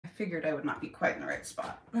figured I would not be quite in the right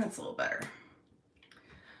spot. That's a little better.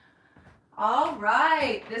 All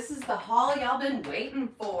right, this is the haul y'all been waiting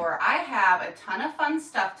for. I have a ton of fun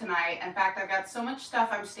stuff tonight. In fact, I've got so much stuff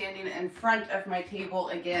I'm standing in front of my table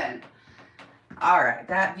again. All right,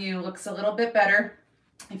 that view looks a little bit better.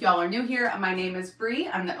 If y'all are new here, my name is Bri.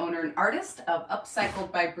 I'm the owner and artist of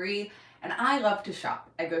Upcycled by Bri, and I love to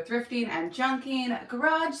shop. I go thrifting and junking,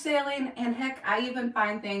 garage sailing, and heck, I even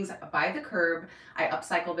find things by the curb. I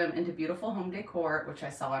upcycle them into beautiful home decor, which I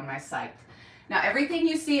sell on my site. Now, everything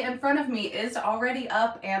you see in front of me is already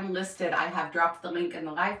up and listed. I have dropped the link in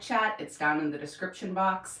the live chat. It's down in the description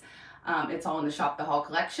box. It's all in the Shop the Haul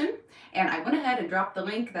collection. And I went ahead and dropped the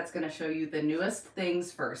link that's going to show you the newest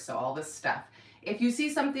things first. So all this stuff. If you see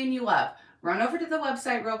something you love, run over to the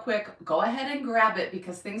website real quick. Go ahead and grab it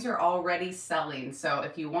because things are already selling. So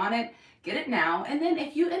if you want it, get it now. And then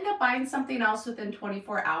if you end up buying something else within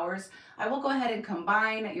 24 hours, I will go ahead and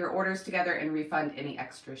combine your orders together and refund any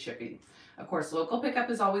extra shipping. Of course, local pickup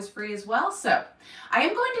is always free as well. So I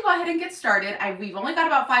am going to go ahead and get started. We've only got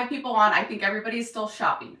about 5 people on. I think everybody's still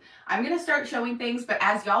shopping. I'm going to start showing things, but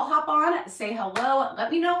as y'all hop on, say hello. Let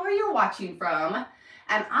me know where you're watching from.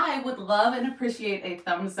 And I would love and appreciate a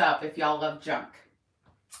thumbs up if y'all love junk.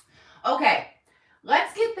 Okay,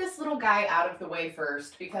 let's get this little guy out of the way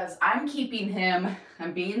first because I'm keeping him.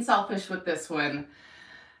 I'm being selfish with this one.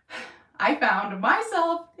 I found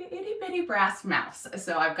myself the itty bitty brass mouse.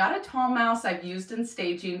 So I've got a tall mouse I've used in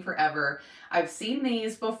staging forever. I've seen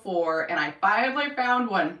these before and I finally found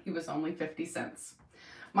one. He was only 50 cents.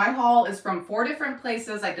 My haul is from 4 different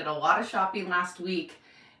places. I did a lot of shopping last week.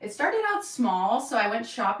 It started out small, so I went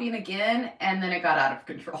shopping again and then it got out of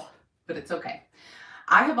control, but it's okay.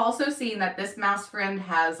 I have also seen that this mouse friend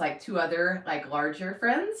has like 2 other like larger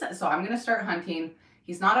friends. So I'm gonna start hunting.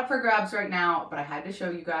 He's not up for grabs right now, but I had to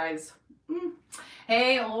show you guys.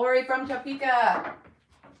 Hey, Lori from Topeka.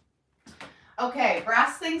 Okay,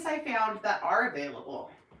 brass things I found that are available.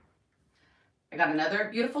 I got another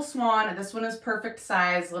beautiful swan. This one is perfect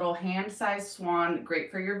size, little hand-sized swan, great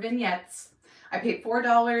for your vignettes. I paid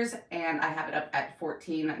 $4 and I have it up at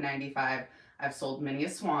 $14.95. I've sold many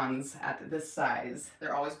swans at this size.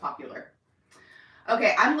 They're always popular.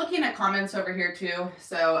 Okay, I'm looking at comments over here too,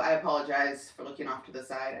 so I apologize for looking off to the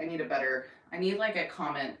side. I need like a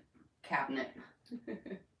comment cabinet.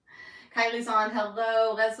 Kylie's on,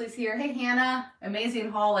 hello. Leslie's here. Hey, Hannah.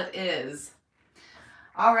 Amazing haul it is.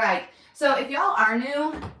 All right, so if y'all are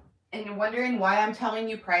new and you're wondering why I'm telling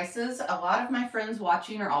you prices, a lot of my friends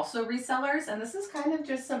watching are also resellers, and this is kind of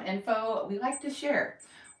just some info we like to share.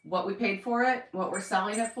 What we paid for it, what we're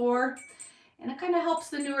selling it for, and it kind of helps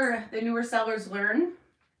the newer sellers learn.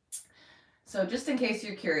 So just in case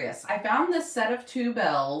you're curious, I found this set of 2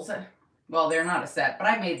 bells. Well, they're not a set, but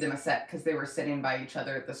I made them a set because they were sitting by each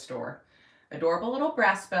other at the store. Adorable little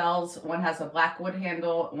brass bells. One has a black wood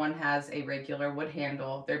handle, one has a regular wood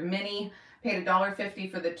handle. They're mini. Paid $1.50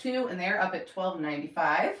 for the 2, and they're up at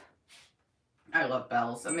 $12.95. I love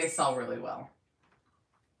bells, and they sell really well.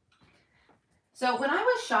 So when I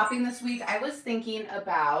was shopping this week, I was thinking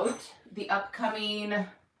about the upcoming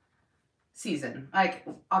season. Like,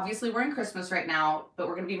 obviously we're in Christmas right now, but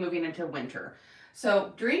we're going to be moving into winter.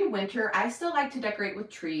 So during winter, I still like to decorate with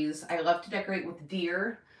trees. I love to decorate with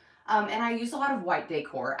deer. And I use a lot of white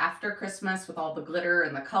decor. After Christmas, with all the glitter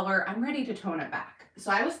and the color, I'm ready to tone it back. So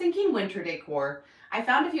I was thinking winter decor. I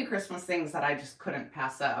found a few Christmas things that I just couldn't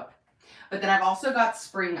pass up. But then I've also got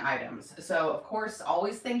spring items. So of course,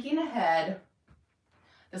 always thinking ahead.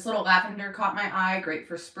 This little lavender caught my eye, great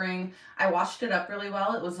for spring. I washed it up really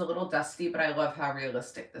well. It was a little dusty, but I love how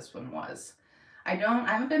realistic this one was. I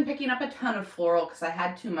haven't been picking up a ton of floral because I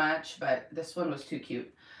had too much, but this one was too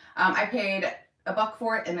cute. I paid $1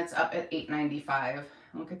 for it and it's up at $8.95.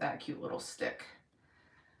 Look at that cute little stick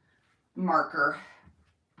marker.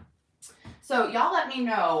 So y'all let me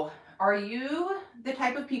know, are you the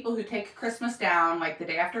type of people who take Christmas down like the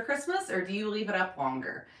day after Christmas, or do you leave it up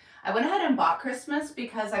longer? I went ahead and bought Christmas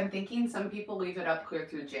because I'm thinking some people leave it up clear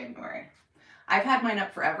through January. I've had mine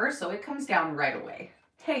up forever, so it comes down right away.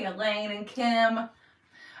 Hey, Elaine and Kim.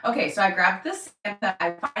 Okay, so I grabbed this and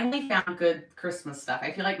I finally found good Christmas stuff.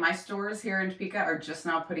 I feel like my stores here in Topeka are just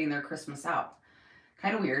now putting their Christmas out.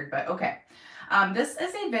 Kind of weird, but okay. This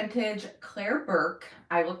is a vintage Claire Burke.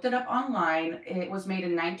 I looked it up online. It was made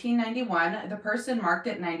in 1991. The person marked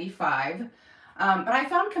it 95. But I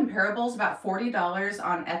found comparables about $40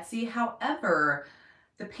 on Etsy. However,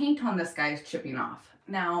 the paint on this guy is chipping off.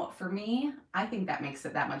 Now, for me, I think that makes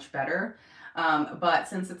it that much better. But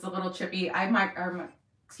since it's a little chippy, I marked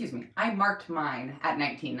mine at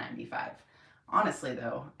 $19.95. Honestly,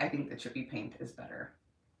 though, I think the chippy paint is better.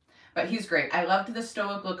 But he's great. I loved the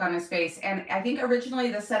stoic look on his face. And I think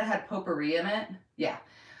originally the set had potpourri in it. Yeah,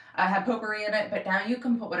 I had potpourri in it, but now you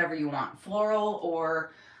can put whatever you want. Floral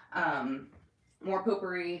or more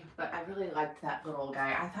potpourri, but I really liked that little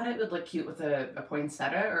guy. I thought it would look cute with a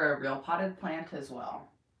poinsettia or a real potted plant as well.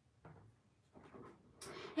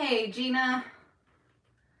 Hey, Gina.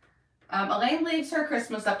 Elaine leaves her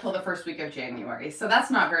Christmas up till the first week of January, so that's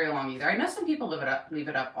not very long either. I know some people leave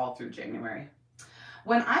it up all through January.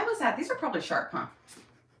 When I was at, these are probably sharp, huh?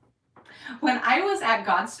 When I was at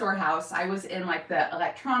God's Storehouse, I was in like the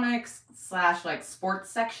electronics / like sports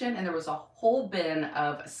section, and there was a whole bin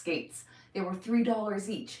of skates. They were $3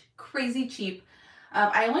 each, crazy cheap.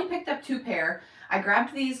 I only picked up 2 pair. I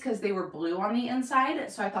grabbed these because they were blue on the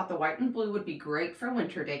inside, so I thought the white and blue would be great for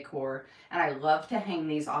winter decor, and I love to hang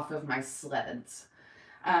these off of my sleds.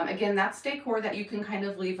 Again, that's decor that you can kind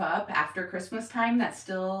of leave up after Christmas time. That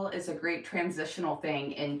still is a great transitional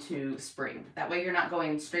thing into spring. That way you're not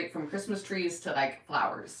going straight from Christmas trees to like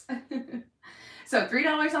flowers. So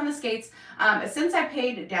 $3 on the skates. Since I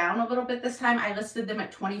paid down a little bit this time, I listed them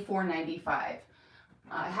at $24.95.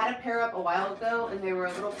 I had a pair up a while ago and they were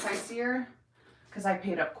a little pricier because I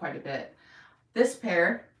paid up quite a bit. This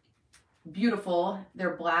pair, beautiful.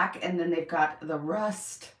 They're black and then they've got the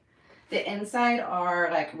rust. The inside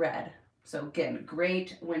are like red. So again,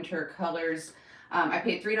 great winter colors. I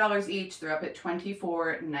paid $3 each. They're up at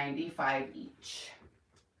 $24.95 each.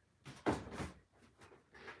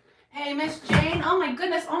 Hey, Miss Jane. Oh my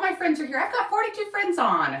goodness, all my friends are here. I've got 42 friends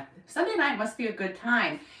on. Sunday night must be a good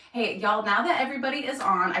time. Hey, y'all, now that everybody is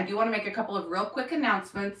on, I do want to make a couple of real quick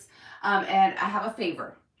announcements. And I have a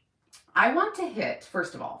favor. I want to hit,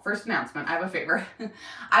 first of all, first announcement, I have a favor.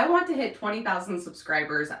 I want to hit 20,000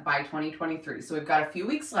 subscribers by 2023. So we've got a few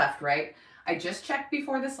weeks left, right? I just checked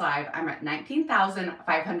before this live. I'm at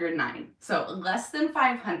 19,509. So less than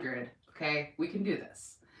 500, okay? We can do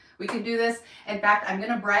this. We can do this. In fact, I'm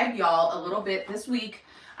going to brag y'all a little bit this week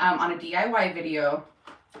on a DIY video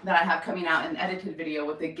that I have coming out, an edited video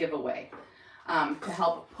with a giveaway. To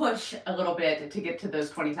help push a little bit to get to those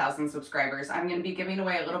 20,000 subscribers. I'm going to be giving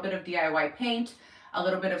away a little bit of DIY paint, a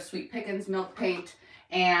little bit of Sweet Pickins milk paint,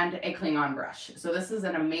 and a Klingon brush. So this is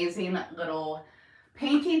an amazing little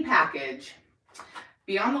painting package.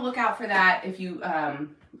 Be on the lookout for that. If you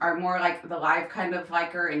are more like the live kind of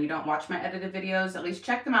liker and you don't watch my edited videos, at least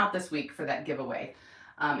check them out this week for that giveaway.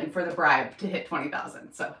 And for the bribe to hit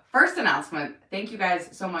 20,000. So first announcement, thank you guys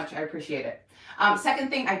so much. I appreciate it.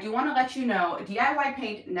 Second thing, I do want to let you know, DIY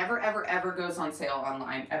paint never, ever, ever goes on sale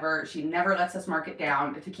online, ever. She never lets us mark it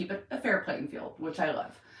down to keep it a fair playing field, which I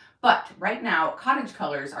love. But right now, cottage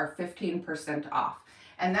colors are 15% off.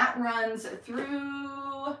 And that runs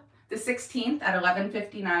through the 16th at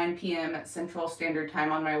 11:59 p.m. Central Standard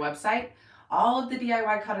Time on my website. All of the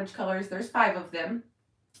DIY cottage colors, there's 5 of them.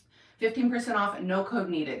 15% off, no code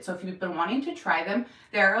needed. So if you've been wanting to try them,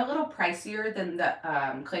 they're a little pricier than the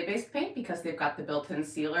clay-based paint because they've got the built-in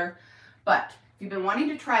sealer. But if you've been wanting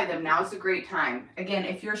to try them, now's a great time. Again,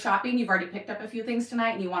 if you're shopping, you've already picked up a few things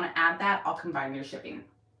tonight and you want to add that, I'll combine your shipping.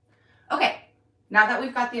 Okay, now that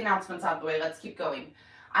we've got the announcements out of the way, let's keep going.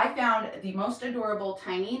 I found the most adorable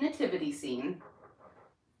tiny nativity scene.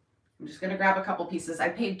 I'm just going to grab a couple pieces. I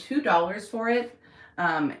paid $2 for it.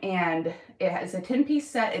 And it has a 10-piece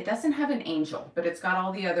set. It doesn't have an angel, but it's got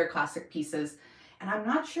all the other classic pieces. And I'm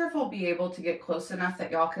not sure if I'll be able to get close enough that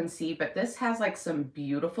y'all can see, but this has like some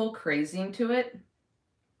beautiful crazing to it.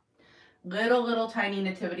 Little tiny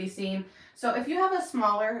nativity scene. So if you have a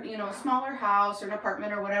smaller, a smaller house or an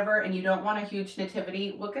apartment or whatever, and you don't want a huge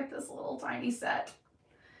nativity, look at this little tiny set.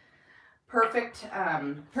 Perfect,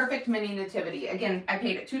 perfect mini nativity. Again, I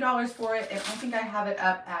paid $2 for it, and I think I have it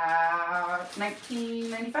up at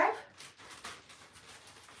 $19.95.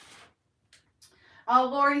 Oh,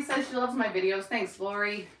 Lori says she loves my videos. Thanks,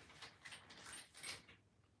 Lori.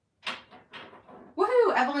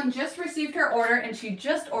 Woohoo! Evelyn just received her order, and she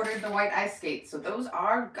just ordered the white ice skates, so those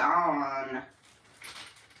are gone.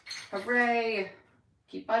 Hooray!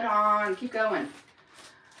 Keep it on. Keep going.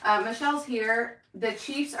 Michelle's here. The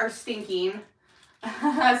Chiefs are stinking,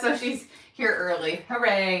 so she's here early.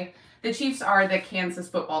 Hooray. The Chiefs are the Kansas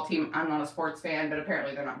football team. I'm not a sports fan, but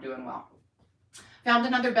apparently they're not doing well. Found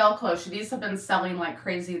another bell cloche. These have been selling like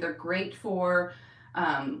crazy. They're great for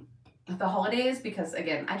the holidays because,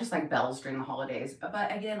 again, I just like bells during the holidays, but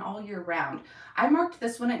again, all year round. I marked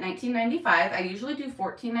this one at $19.95. I usually do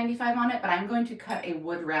 $14.95 on it, but I'm going to cut a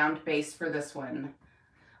wood round base for this one.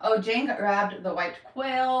 Oh, Jane grabbed the white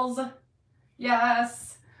quails.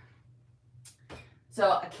 Yes.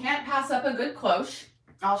 So I can't pass up a good cloche.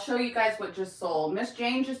 I'll show you guys what just sold. Miss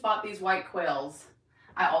Jane just bought these white quails.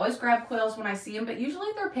 I always grab quails when I see them, but usually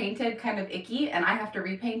they're painted kind of icky and I have to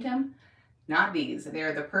repaint them. Not these.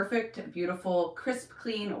 They're the perfect, beautiful, crisp,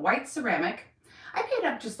 clean, white ceramic. I paid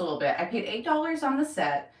up just a little bit. I paid $8 on the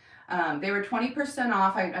set. They were 20%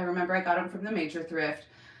 off. I remember I got them from the major thrift,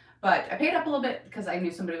 but I paid up a little bit because I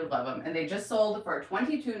knew somebody would love them, and they just sold for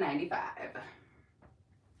 $22.95.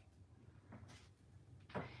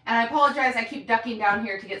 And I apologize, I keep ducking down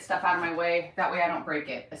here to get stuff out of my way. That way I don't break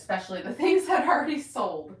it, especially the things that are already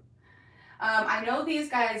sold. I know these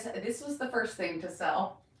guys, this was the first thing to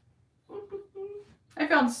sell. I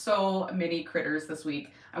found so many critters this week.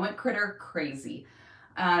 I went critter crazy.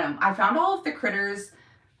 I found all of the critters.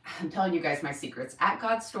 I'm telling you guys my secrets. At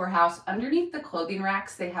God's Storehouse, underneath the clothing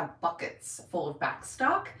racks, they have buckets full of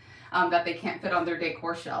backstock that they can't fit on their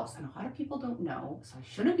decor shelves. And a lot of people don't know, so I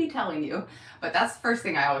shouldn't be telling you, but that's the first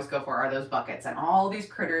thing I always go for are those buckets. And all these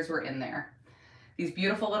critters were in there. These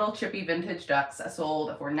beautiful little chippy vintage ducks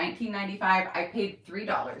sold for $19.95. I paid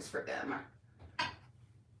 $3 for them.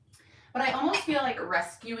 But I almost feel like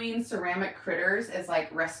rescuing ceramic critters is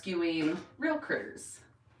like rescuing real critters.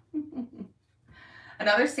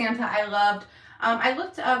 Another Santa I loved. I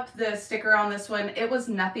looked up the sticker on this one. It was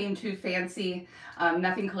nothing too fancy,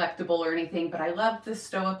 nothing collectible or anything, but I loved the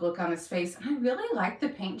stoic look on his face. And I really liked the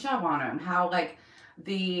paint job on him, how like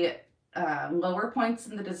the lower points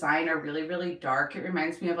in the design are really, really dark. It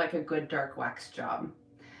reminds me of like a good dark wax job.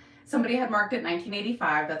 Somebody had marked it $19.85.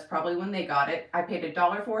 That's probably when they got it. I paid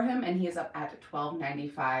 $1 for him and he is up at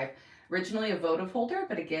 $12.95. Originally a votive holder,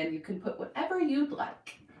 but again, you can put whatever you'd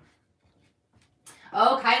like.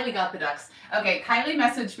 Oh, Kylie got the ducks. Okay, Kylie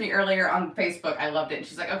messaged me earlier on Facebook. I loved it. And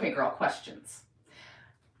she's like, okay, girl, questions.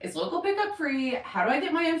 Is local pickup free? How do I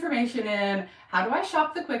get my information in? How do I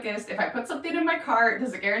shop the quickest? If I put something in my cart,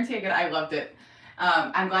 does it guarantee I get it? I loved it.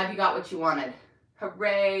 I'm glad you got what you wanted.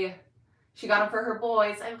 Hooray. She got them for her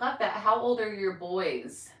boys. I love that. How old are your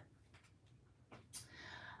boys?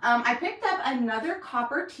 I picked up another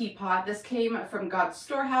copper teapot. This came from God's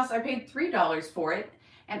Storehouse. I paid $3 for it.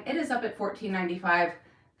 And it is up at $14.95.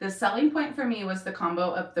 The selling point for me was the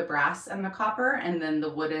combo of the brass and the copper, and then the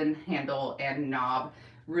wooden handle and knob.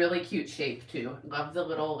 Really cute shape too. Love the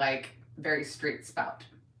little like very straight spout.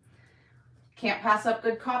 Can't pass up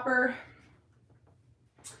good copper.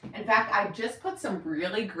 In fact, I just put some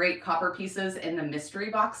really great copper pieces in the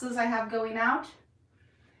mystery boxes I have going out.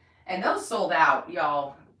 And those sold out,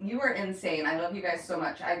 y'all. You were insane. I love you guys so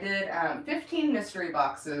much. I did 15 mystery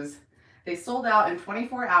boxes. They sold out in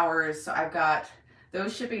 24 hours, so I've got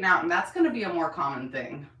those shipping out, and that's going to be a more common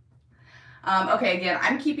thing. Okay, again,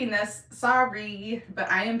 I'm keeping this, sorry,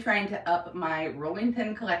 but I am trying to up my rolling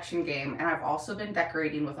pin collection game, and I've also been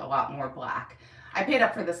decorating with a lot more black. I paid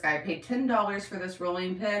up for this guy. I paid $10 for this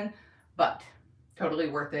rolling pin, but totally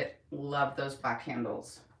worth it. Love those black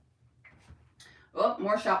handles. Oh,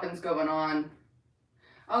 more shopping's going on.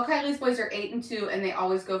 Oh, Kylie's boys are 8 and 2, and they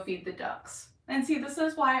always go feed the ducks. And see, this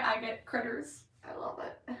is why I get critters. I love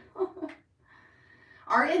it.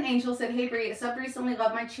 Art and Angel said, hey Bri, subbed recently,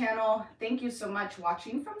 love my channel. Thank you so much.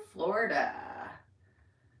 Watching from Florida.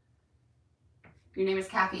 Your name is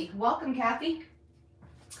Kathy. Welcome, Kathy.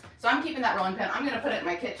 So I'm keeping that rolling pin. I'm going to put it in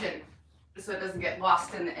my kitchen so it doesn't get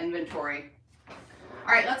lost in the inventory.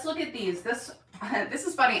 All right, let's look at these. This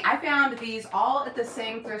is funny. I found these all at the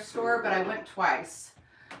same thrift store, but I went twice.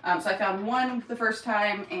 So I found one the first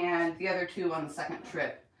time and the other two on the second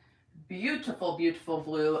trip. Beautiful, beautiful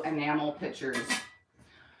blue enamel pictures.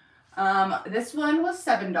 This one was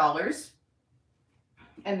 $7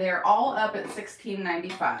 and they're all up at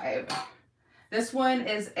 $16.95. This one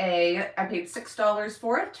is I paid $6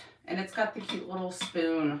 for it, and it's got the cute little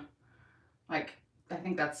spoon. Like, I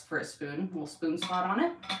think that's for a spoon, little spoon spot on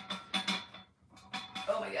it.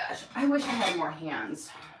 Oh my gosh, I wish I had more hands.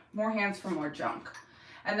 More hands for more junk.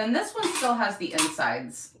 And then this one still has the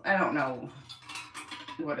insides. I don't know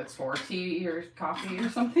what it's for, tea or coffee or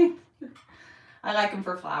something. I like them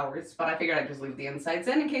for flowers, but I figured I'd just leave the insides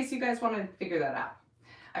in case you guys want to figure that out.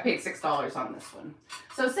 I paid $6 on this one.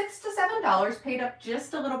 So $6 to $7, paid up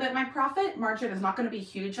just a little bit. My profit margin is not going to be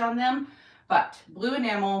huge on them, but blue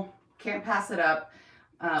enamel, can't pass it up,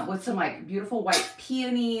 with some like beautiful white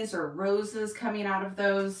peonies or roses coming out of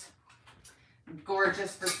those.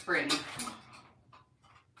 Gorgeous for spring.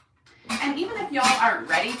 And even if y'all aren't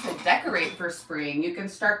ready to decorate for spring, you can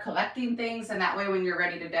start collecting things, and that way when you're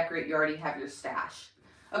ready to decorate, you already have your stash.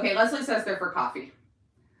 Okay, Leslie says they're for coffee.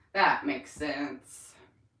 That makes sense.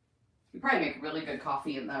 You probably make really good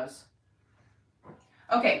coffee in those.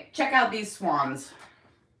 Okay, check out these swans.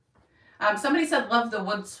 Somebody said love the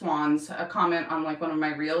wood swans, a comment on like one of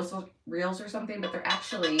my reels or something, but they're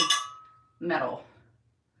actually metal.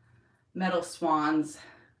 metal swans.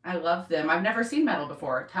 I love them. I've never seen metal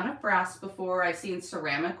before. A ton of brass before. I've seen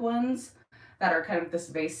ceramic ones that are kind of this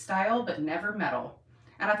vase style, but never metal.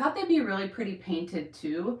 And I thought they'd be really pretty painted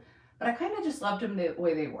too, but I kind of just loved them the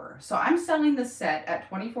way they were. So I'm selling this set at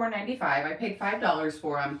 $24.95. I paid $5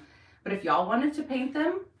 for them, but if y'all wanted to paint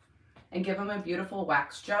them and give them a beautiful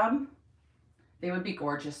wax job, they would be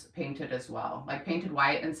gorgeous painted as well. Like painted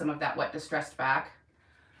white and some of that wet distressed back.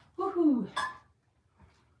 Woohoo!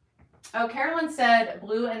 Oh, Carolyn said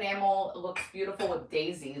blue enamel looks beautiful with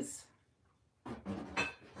daisies.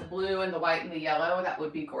 The blue and the white and the yellow, that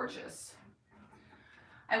would be gorgeous.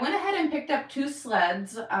 I went ahead and picked up 2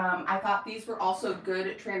 sleds. I thought these were also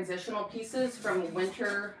good transitional pieces from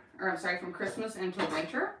winter, or I'm sorry, from Christmas into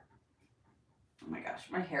winter. Oh my gosh,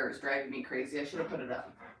 my hair is driving me crazy. I should have put it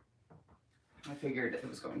up. I figured it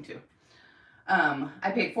was going to.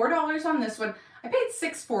 I paid $4 on this one. I paid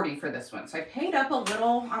 $6.40 for this one. So I paid up a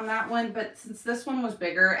little on that one, but since this one was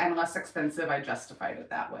bigger and less expensive, I justified it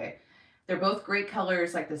that way. They're both great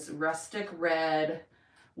colors, like this rustic red,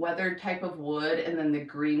 weathered type of wood, and then the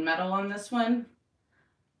green metal on this one.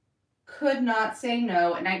 Could not say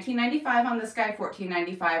no. $19.95 on this guy,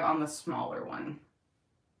 $14.95 on the smaller one.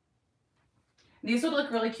 These would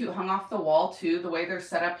look really cute hung off the wall too. The way they're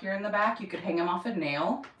set up here in the back, you could hang them off a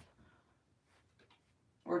nail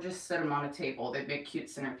or just set them on a table. They'd make cute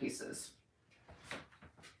centerpieces.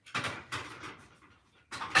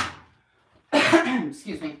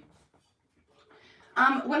 Excuse me.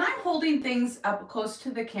 When I'm holding things up close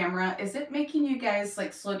to the camera, is it making you guys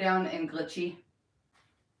like slow down and glitchy?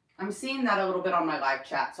 I'm seeing that a little bit on my live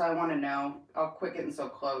chat, so I want to know. I'll quick it and so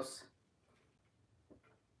close.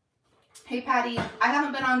 Hey Patty, I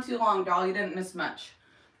haven't been on too long, doll. You didn't miss much.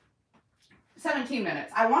 17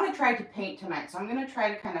 minutes. I want to try to paint tonight, so I'm going to try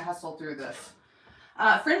to kind of hustle through this.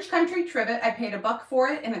 French Country Trivet. I paid $1 for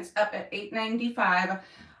it, and it's up at $8.95.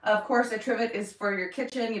 Of course, a trivet is for your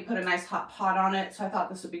kitchen. You put a nice hot pot on it, so I thought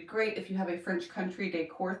this would be great if you have a French Country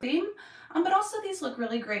decor theme. But also these look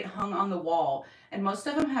really great hung on the wall, and most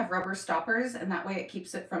of them have rubber stoppers, and that way it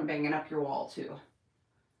keeps it from banging up your wall too.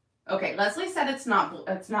 Okay, Leslie said it's not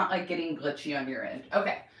like getting glitchy on your end.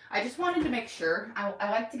 Okay, I just wanted to make sure.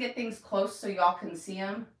 I like to get things close so y'all can see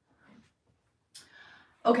them.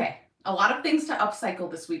 Okay, a lot of things to upcycle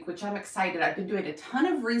this week, which I'm excited. I've been doing a ton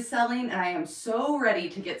of reselling and I am so ready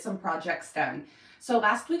to get some projects done. So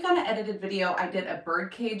last week on an edited video, I did a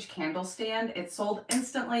birdcage candle stand. It sold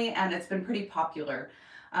instantly and it's been pretty popular.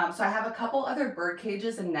 So I have a couple other bird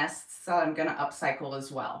cages and nests that I'm gonna upcycle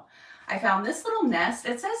as well. I found this little nest.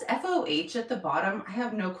 It says FOH at the bottom. I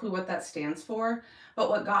have no clue what that stands for, but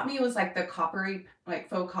what got me was like the coppery, like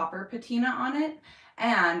faux copper patina on it.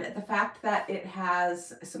 And the fact that it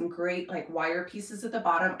has some great like wire pieces at the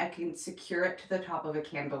bottom, I can secure it to the top of a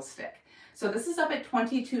candlestick. So this is up at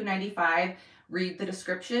 $22.95. Read the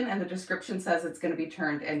description, and the description says it's going to be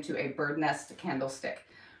turned into a bird nest candlestick.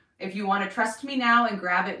 If you want to trust me now and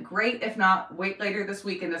grab it, great. If not, wait later this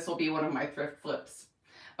week and this will be one of my thrift flips.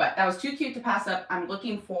 But that was too cute to pass up. I'm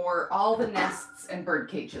looking for all the nests and bird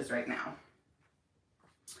cages right now.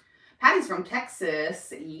 Patty's from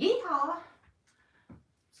Texas. Yeehaw.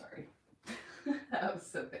 Sorry. That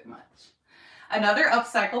was a bit much. Another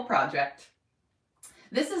upcycle project.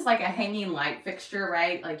 This is like a hanging light fixture,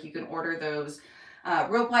 right? Like you can order those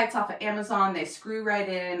rope lights off of Amazon. They screw right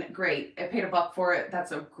in. Great. I paid $1 for it.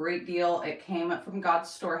 That's a great deal. It came from God's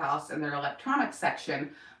Storehouse in their electronics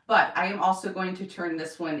section. But I am also going to turn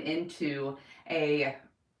this one into a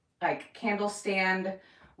like candle stand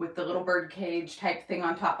with the little bird cage type thing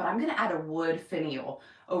on top. But I'm going to add a wood finial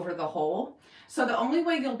over the hole. So the only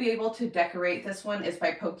way you'll be able to decorate this one is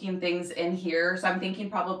by poking things in here. So I'm thinking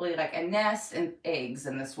probably like a nest and eggs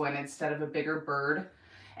in this one instead of a bigger bird.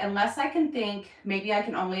 Unless I can think, maybe I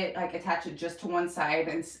can only like attach it just to one side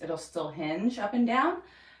and it'll still hinge up and down.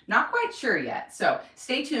 Not quite sure yet. So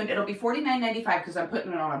stay tuned. It'll be $49.95 because I'm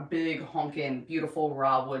putting it on a big honkin' beautiful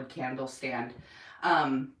raw wood candle stand.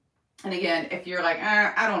 And again, if you're like,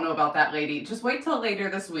 I don't know about that, lady, just wait till later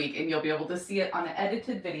this week and you'll be able to see it on an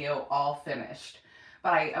edited video all finished.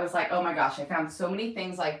 But I was like, oh my gosh, I found so many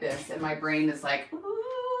things like this and my brain is like,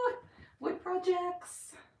 ooh, wood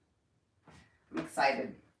projects. I'm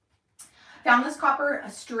excited. Found this copper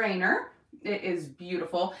strainer. It is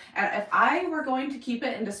beautiful. And if I were going to keep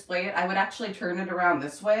it and display it, I would actually turn it around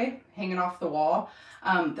this way, hanging off the wall.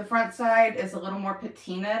 The front side is a little more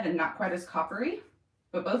patinaed and not quite as coppery.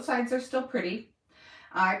 But both sides are still pretty.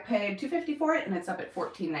 I paid $2.50 for it and it's up at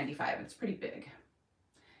 $14.95. It's pretty big.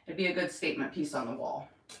 It'd be a good statement piece on the wall.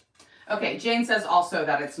 Okay, Jane says also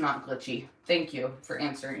that it's not glitchy. Thank you for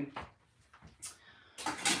answering.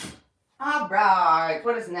 right,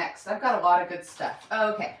 what is next? I've got a lot of good stuff.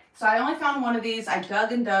 Okay, so I only found one of these. I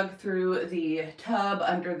dug and dug through the tub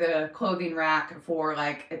under the clothing rack for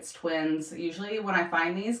like its twins. Usually when I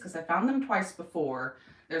find these, because I found them twice before,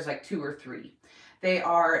 there's like 2 or 3. They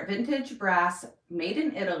are vintage brass, made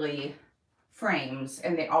in Italy frames,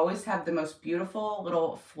 and they always have the most beautiful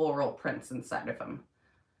little floral prints inside of them.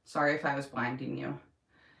 Sorry if I was blinding you.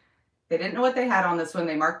 They didn't know what they had on this one.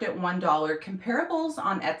 They marked it $1. Comparables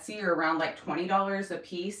on Etsy are around like $20 a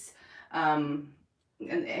piece. And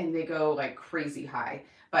they go like crazy high.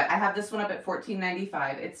 But I have this one up at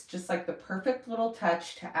 $14.95. It's just like the perfect little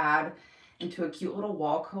touch to add into a cute little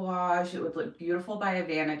wall collage. It would look beautiful by a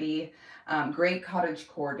vanity. Great cottage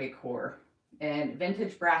core decor. And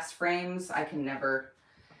vintage brass frames, I can never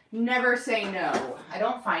say no. I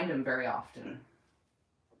don't find them very often.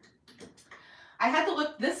 I had to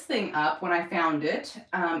look this thing up when I found it.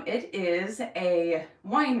 It is a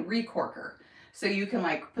wine recorker. So you can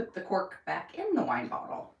like put the cork back in the wine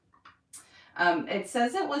bottle. It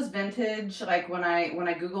says it was vintage, like when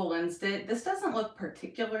I Google lensed it. This doesn't look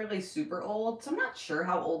particularly super old, so I'm not sure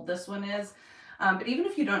how old this one is. But even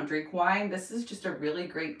if you don't drink wine, this is just a really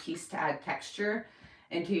great piece to add texture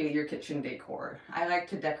into your kitchen decor. I like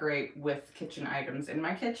to decorate with kitchen items in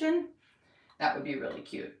my kitchen. That would be really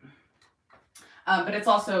cute. But it's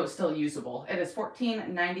also still usable. It is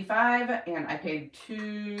 $14.95 and I paid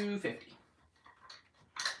 $2.50.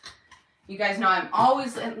 You guys know I'm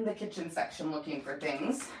always in the kitchen section looking for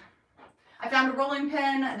things. I found a rolling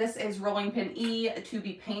pin. This is rolling pin E to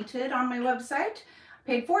be painted on my website.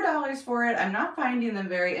 Paid $4 for it. I'm not finding them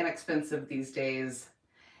very inexpensive these days.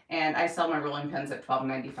 And I sell my rolling pins at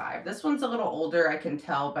 $12.95. This one's a little older, I can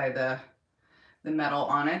tell by the metal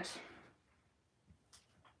on it.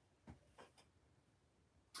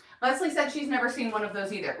 Leslie said she's never seen one of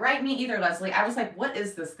those either. Right, me either, Leslie. I was like, what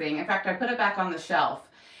is this thing? In fact, I put it back on the shelf.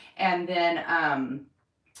 And then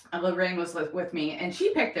Lorraine was with me and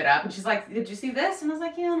she picked it up and she's like, did you see this? And I was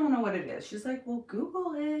like, yeah, I don't know what it is. She's like, well,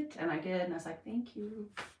 Google it. And I did. And I was like, thank you.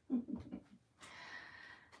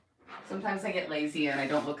 Sometimes I get lazy and I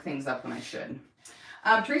don't look things up when I should.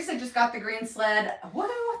 Teresa just got the green sled. Whoa,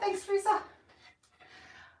 thanks, Teresa.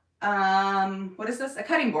 What is this? A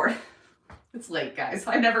cutting board. It's late, guys.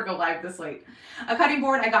 I never go live this late. A cutting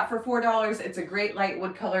board I got for $4. It's a great light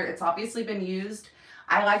wood color. It's obviously been used.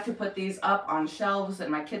 I like to put these up on shelves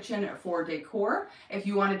in my kitchen for decor. If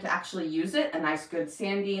you wanted to actually use it, a nice good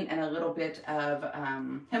sanding and a little bit of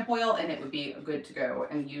hemp oil, and it would be good to go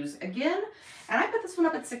and use again. And I put this one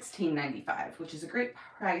up at $16.95, which is a great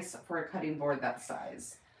price for a cutting board that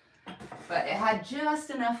size. But it had just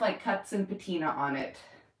enough like cuts and patina on it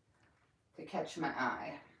to catch my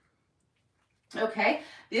eye. Okay,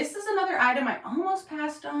 this is another item I almost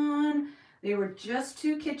passed on. They were just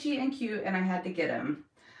too kitschy and cute and I had to get them.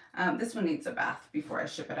 This one needs a bath before I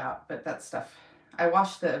ship it out, but that stuff, I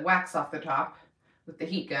washed the wax off the top with the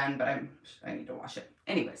heat gun, but I need to wash it.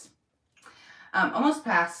 Anyways, almost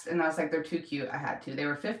passed and I was like, they're too cute. I had to. They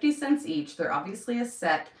were 50 cents each. They're obviously a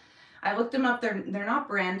set. I looked them up. They're not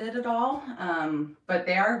branded at all, but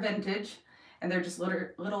they are vintage and they're just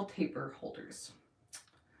little taper holders.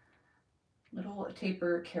 Little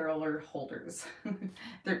taper caroler holders.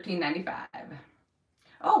 $13.95.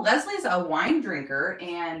 Oh, Leslie's a wine drinker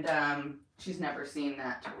and she's never seen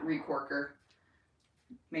that recorker.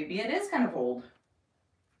 Maybe it is kind of old.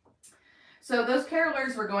 So those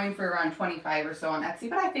carolers were going for around $25 or so on Etsy,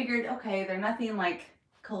 but I figured, okay, they're nothing like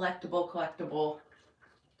collectible.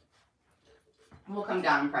 We'll come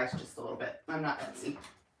down in price just a little bit. I'm not Etsy.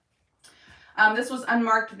 This was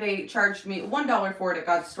unmarked. They charged me $1 for it at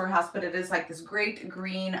God's Storehouse, but it is like this great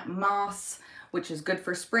green moss, which is good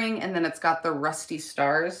for spring. And then it's got the rusty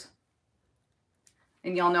stars.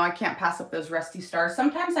 And y'all know I can't pass up those rusty stars.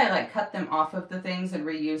 Sometimes I like cut them off of the things and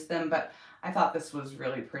reuse them, but I thought this was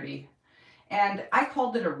really pretty. And I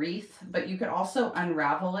called it a wreath, but you could also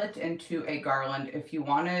unravel it into a garland if you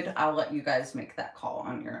wanted. I'll let you guys make that call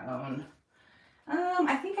on your own.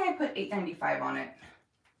 I think I put $8.95 on it.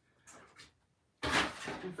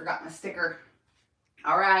 I forgot my sticker.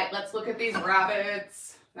 All right, let's look at these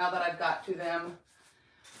rabbits now that I've got to them.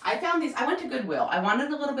 I found these. I went to Goodwill. I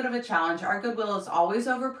wanted a little bit of a challenge. Our Goodwill is always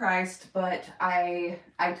overpriced, but I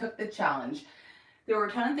took the challenge. There were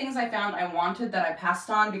a ton of things I found I wanted that I passed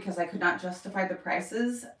on because I could not justify the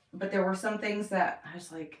prices, but there were some things that I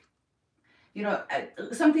was like, you know,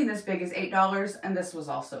 something this big is $8 and this was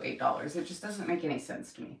also $8. It just doesn't make any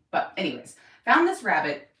sense to me. But anyways, found this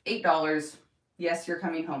rabbit, $8. Yes, you're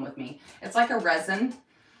coming home with me. It's like a resin,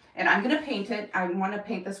 and I'm going to paint it. I want to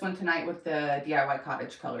paint this one tonight with the DIY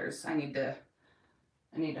cottage colors. I need to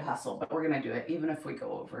I need to hustle, but we're gonna do it even if we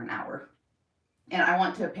go over an hour. And I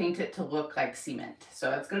want to paint it to look like cement.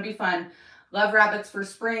 So it's gonna be fun. Love rabbits for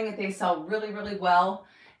spring. They sell really, really well,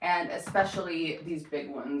 and especially these big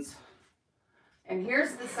ones. And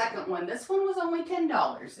here's the second one. This one was only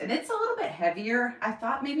 $10, and it's a little bit heavier. I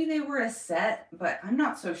thought maybe they were a set, but I'm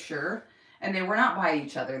not so sure. And they were not by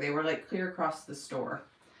each other. They were like clear across the store.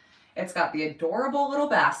 It's got the adorable little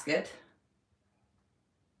basket.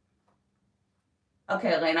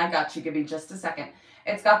 Okay, Elaine, I got you. Give me just a second.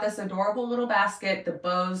 It's got this adorable little basket, the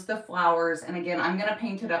bows, the flowers, and again, I'm gonna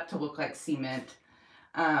paint it up to look like cement.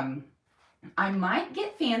 I might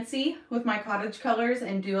get fancy with my cottage colors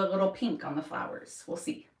and do a little pink on the flowers. We'll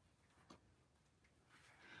see.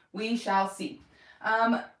 We shall see.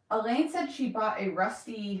 Elaine said she bought a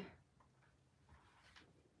rusty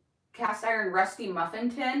cast iron rusty muffin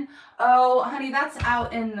tin. Oh, honey, that's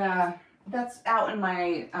out in the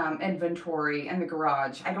my inventory in the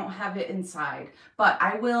garage. I don't have it inside, but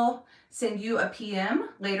I will send you a PM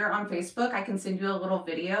later on Facebook. I can send you a little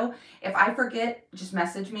video. If I forget, just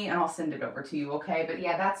message me and I'll send it over to you, okay? But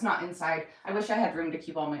yeah, that's not inside. I wish I had room to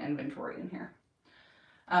keep all my inventory in here.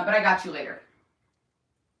 But I got you later.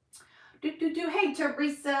 Hey,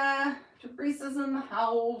 Teresa. Teresa's in the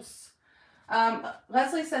house.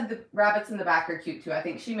 Leslie said the rabbits in the back are cute too. I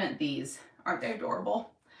think she meant these. Aren't they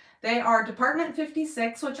adorable? They are Department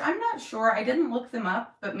 56, which I'm not sure. I didn't look them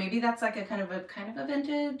up, but maybe that's like a kind of a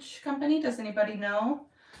vintage company. Does anybody know?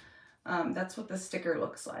 That's what the sticker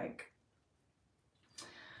looks like.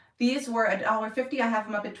 These were $1.50. I have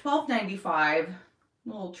them up at $12.95.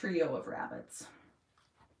 Little trio of rabbits.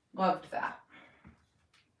 Loved that.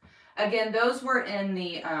 Again, those were in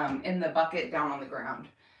the bucket down on the ground.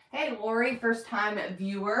 Hey, Lori, first time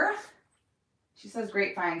viewer. She says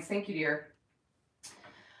great finds. Thank you, dear.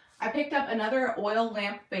 I picked up another oil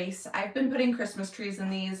lamp base. I've been putting Christmas trees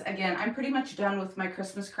in these. Again, I'm pretty much done with my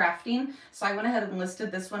Christmas crafting, so I went ahead and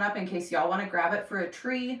listed this one up in case y'all want to grab it for a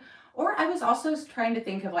tree. Or I was also trying to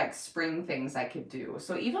think of like spring things I could do.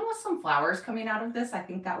 So even with some flowers coming out of this, I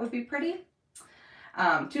think that would be pretty.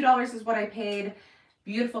 $2 is what I paid.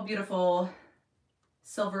 Beautiful, beautiful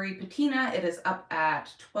silvery patina. It is up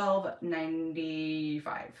at $12.95.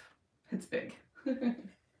 It's big. I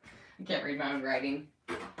can't read my own writing.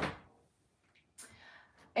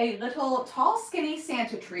 A little tall, skinny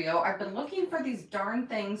Santa trio. I've been looking for these darn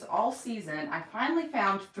things all season. I finally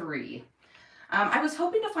found 3. I was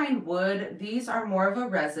hoping to find wood. These are more of a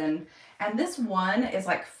resin. And this one is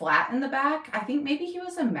like flat in the back. I think maybe he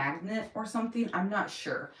was a magnet or something. I'm not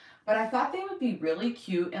sure. But I thought they would be really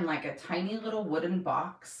cute in like a tiny little wooden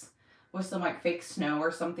box with some like fake snow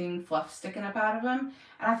or something fluff sticking up out of him.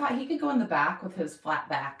 And I thought he could go in the back with his flat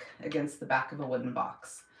back against the back of a wooden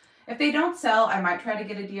box. If they don't sell, I might try to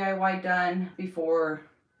get a DIY done before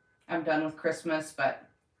I'm done with Christmas, but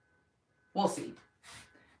we'll see.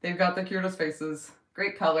 They've got the cutest faces,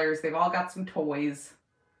 great colors. They've all got some toys.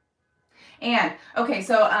 And okay,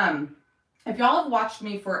 so if y'all have watched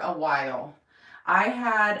me for a while, I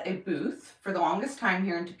had a booth for the longest time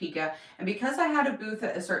here in Topeka, and because I had a booth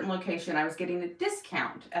at a certain location, I was getting a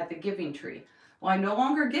discount at the Giving Tree. Well, I no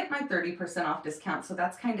longer get my 30% off discount, so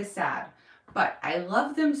that's kind of sad. But I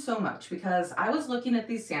love them so much because I was looking at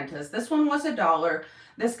these Santas. This one was $1.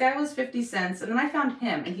 This guy was 50 cents, and then I found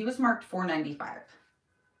him, and he was marked $4.95.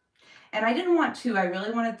 And I didn't want 2, I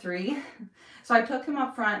really wanted 3. So I took him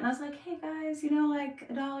up front, and I was like, hey guys, you know, like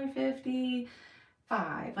 $1.50.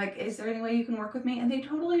 Like, is there any way you can work with me? And they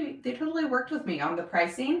totally worked with me on the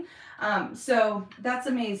pricing. So that's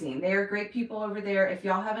amazing. They are great people over there. If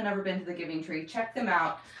y'all haven't ever been to the Giving Tree, check them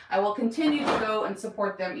out. I will continue to go and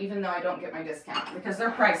support them even though I don't get my discount because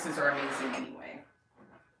their prices are amazing anyway.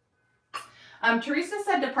 Teresa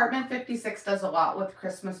said Department 56 does a lot with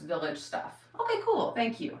Christmas Village stuff. Okay, cool.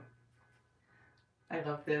 Thank you. I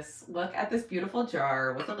love this. Look at this beautiful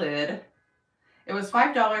jar with a lid. It was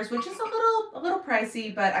 $5, which is a little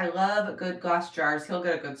pricey, but I love good glass jars. He'll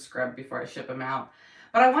get a good scrub before I ship him out.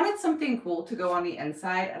 But I wanted something cool to go on the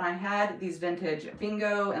inside, and I had these vintage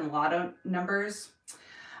bingo and lotto numbers.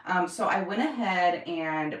 So I went ahead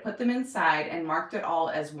and put them inside and marked it all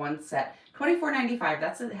as one set. $24.95.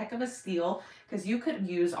 That's a heck of a steal because you could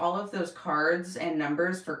use all of those cards and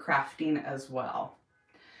numbers for crafting as well.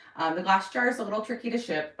 The glass jar is a little tricky to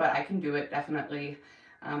ship, but I can do it definitely.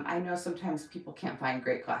 I know sometimes people can't find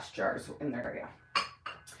great glass jars in their area.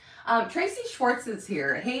 Tracy Schwartz is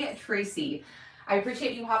here. Hey, Tracy. I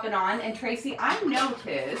appreciate you hopping on. And Tracy, I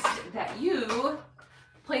noticed that you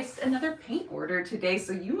placed another paint order today,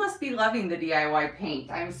 so you must be loving the DIY paint.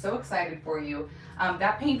 I'm so excited for you.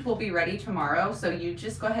 That paint will be ready tomorrow, so you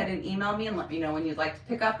just go ahead and email me and let me know when you'd like to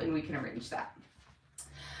pick up and we can arrange that.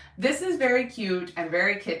 This is very cute and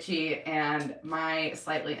very kitschy, and my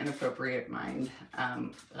slightly inappropriate mind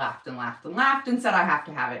laughed and laughed and laughed and said I have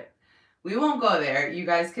to have it. We won't go there. You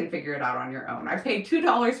guys can figure it out on your own. I paid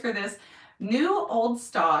 $2 for this. New old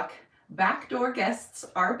stock. Backdoor guests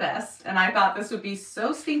are best, and I thought this would be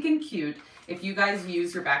so stinking cute if you guys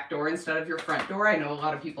use your back door instead of your front door. I know a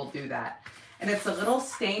lot of people do that. And it's a little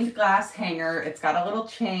stained glass hanger. It's got a little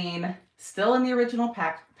chain, still in the original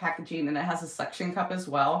packaging, and it has a suction cup as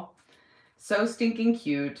well. So stinking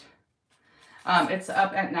cute. It's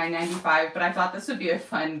up at $9.95, but I thought this would be a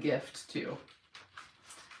fun gift too.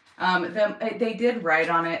 They did write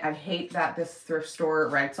on it. I hate that this thrift store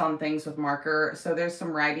writes on things with marker. So there's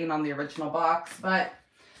some writing on the original box, but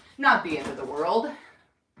not the end of the world.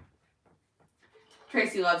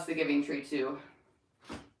 Tracy loves the giving tree too.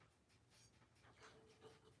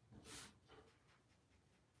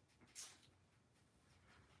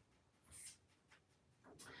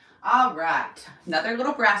 All right, another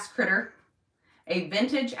little brass critter. A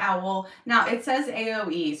vintage owl. Now it says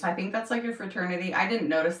AOE, so I think that's like your fraternity. I didn't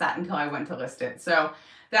notice that until I went to list it. So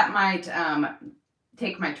that might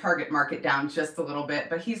take my target market down just a little bit,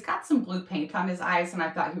 but he's got some blue paint on his eyes and I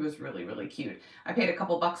thought he was really, really cute. I paid a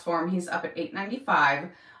couple bucks for him. He's up at $8.95.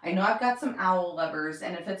 I know I've got some owl lovers,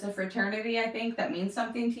 and if it's a fraternity, I think that means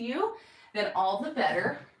something to you, then all the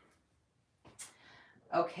better.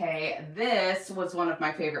 Okay, this was one of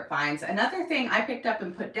my favorite finds. Another thing I picked up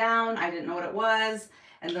and put down, I didn't know what it was,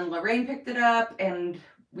 and then Lorraine picked it up, and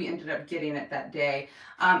we ended up getting it that day.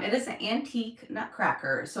 It is an antique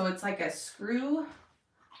nutcracker, so it's like a screw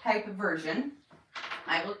type version.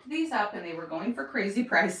 I looked these up, and they were going for crazy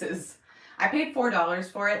prices. I paid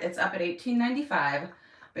 $4 for it. It's up at $18.95,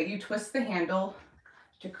 but you twist the handle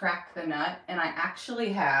to crack the nut, and I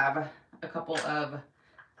actually have a couple of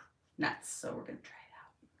nuts, so we're going to try.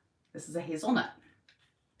 This is a hazelnut.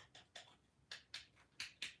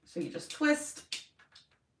 So you just twist.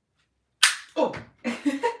 Oh, until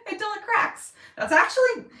it cracks. That's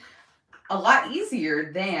actually a lot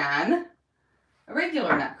easier than a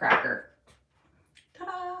regular nutcracker.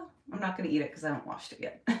 Ta-da! I'm not going to eat it because I haven't washed it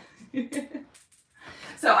yet.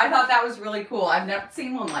 So I thought that was really cool. I've never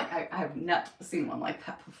seen one like I have not seen one like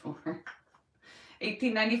that before.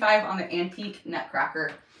 $18.95 on the antique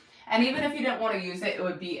nutcracker. And even if you didn't want to use it, it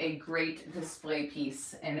would be a great display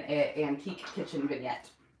piece in an antique kitchen vignette.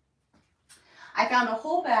 I found a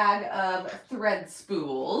whole bag of thread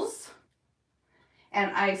spools, and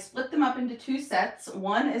I split them up into two sets.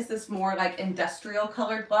 One is this more like industrial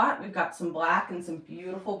colored lot. We've got some black and some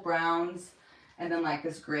beautiful browns, and then like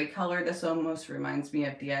this gray color. This almost reminds me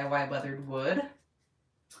of DIY weathered wood.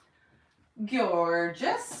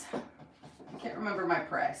 Gorgeous. I can't remember my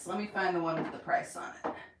price. Let me find the one with the price on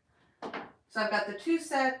it. So I've got the two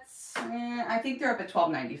sets, and I think they're up at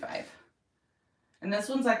 $12.95. And this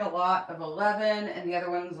one's like a lot of 11, and the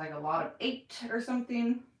other one's like a lot of 8 or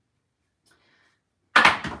something.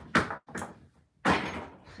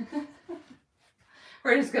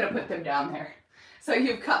 We're just gonna put them down there. So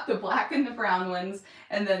you've got the black and the brown ones,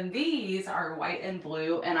 and then these are white and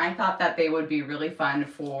blue, and I thought that they would be really fun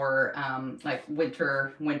for like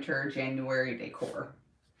winter January decor.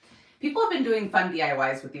 People have been doing fun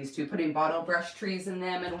DIYs with these two, putting bottle brush trees in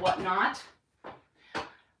them and whatnot.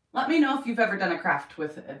 Let me know if you've ever done a craft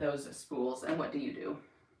with those spools, and what do you do?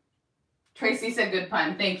 Tracy said good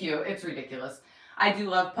pun. Thank you. It's ridiculous. I do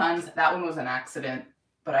love puns. That one was an accident,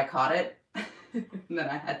 but I caught it. And then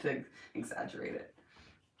I had to exaggerate it.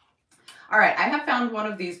 All right, I have found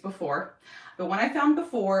one of these before. The one I found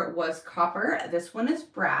before was copper. This one is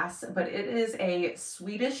brass, but it is a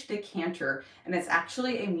Swedish decanter, and it's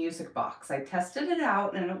actually a music box. I tested it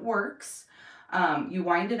out and it works. You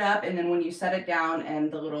wind it up, and then when you set it down and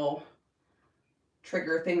the little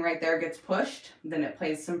trigger thing right there gets pushed, then it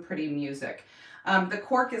plays some pretty music. The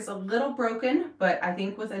cork is a little broken, but I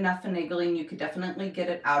think with enough finagling you could definitely get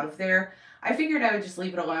it out of there. I figured I would just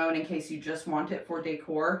leave it alone in case you just want it for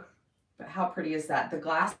decor. But how pretty is that? The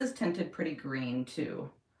glass is tinted pretty green too.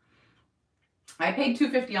 I paid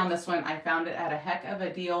 $2.50 on this one. I found it at a heck of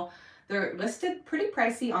a deal. They're listed pretty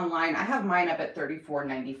pricey online. I have mine up at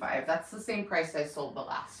 $34.95. That's the same price I sold the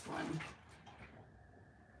last one.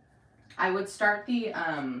 I would start the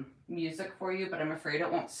music for you, but I'm afraid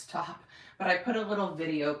it won't stop. But I put a little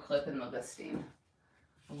video clip in the listing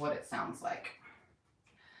of what it sounds like.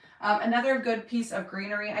 Another good piece of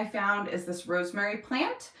greenery I found is this rosemary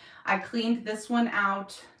plant. I cleaned this one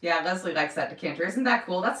out. Yeah, Leslie likes that decanter. Isn't that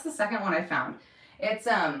cool? That's the second one I found.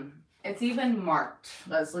 It's even marked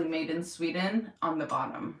Leslie made in Sweden on the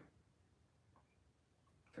bottom.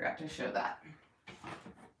 Forgot to show that.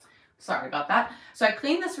 Sorry about that. So I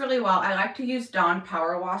cleaned this really well. I like to use Dawn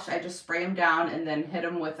Power Wash. I just spray them down and then hit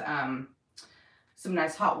them with some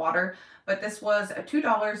nice hot water. But this was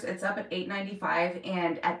 $2. It's up at $8.95,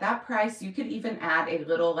 and at that price you could even add a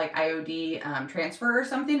little like IOD transfer or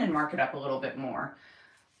something and mark it up a little bit more.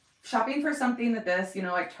 Shopping for something that this, you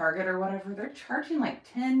know, like Target or whatever, they're charging like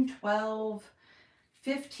 10, 12,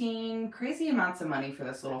 15, crazy amounts of money for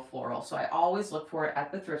this little floral. So I always look for it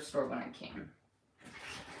at the thrift store when I can.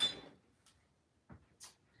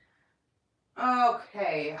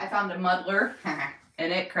 Okay, I found a muddler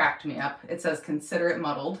and it cracked me up. It says consider it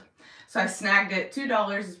muddled. So I snagged it.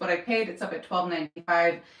 $2 is what I paid. It's up at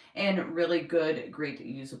 $12.95 and really good, great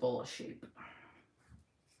usable shape.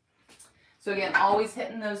 So again, always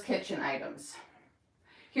hitting those kitchen items.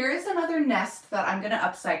 Here is another nest that I'm going to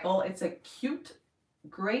upcycle. It's a cute,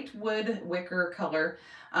 great wood wicker color.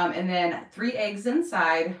 And then 3 eggs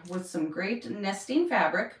inside with some great nesting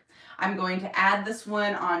fabric. I'm going to add this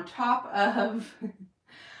one on top of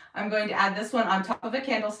a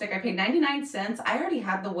candlestick. I paid 99 cents. I already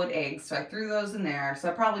had the wood eggs, so I threw those in there. So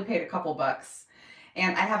I probably paid a couple bucks.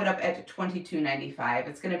 And I have it up at $22.95.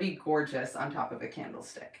 It's going to be gorgeous on top of a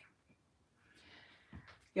candlestick.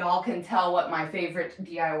 Y'all can tell what my favorite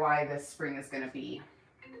DIY this spring is going to be.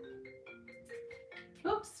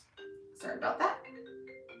 Oops. Sorry about that.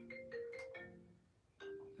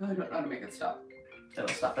 I don't know how to make it stop. It'll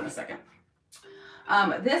stop in a second.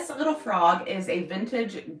 This little frog is a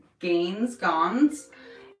vintage Gons,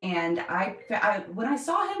 and when I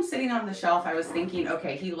saw him sitting on the shelf, I was thinking,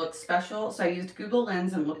 okay, he looks special, so I used Google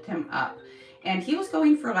Lens and looked him up, and he was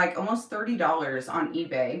going for like almost $30 on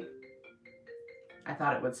eBay. I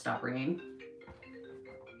thought it would stop ringing.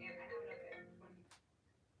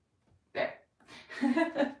 There.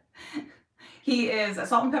 He is a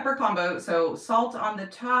salt and pepper combo, so salt on the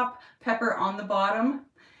top, pepper on the bottom.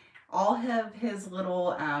 All of his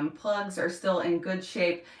little plugs are still in good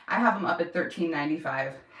shape. I have him up at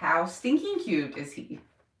 $13.95. How stinking cute is he?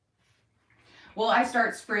 Will I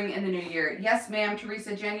start spring in the new year? Yes, ma'am,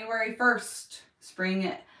 Teresa, January 1st.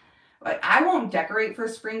 Spring. But I won't decorate for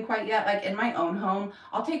spring quite yet. Like in my own home,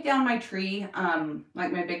 I'll take down my tree,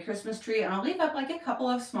 like my big Christmas tree, and I'll leave up like a couple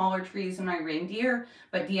of smaller trees and my reindeer,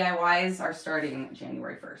 but DIYs are starting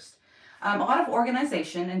January 1st. A lot of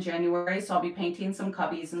organization in January, so I'll be painting some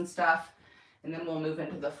cubbies and stuff, and then we'll move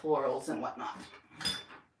into the florals and whatnot.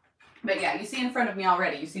 But yeah, you see in front of me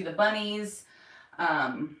already, you see the bunnies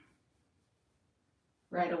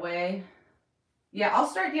right away. Yeah, I'll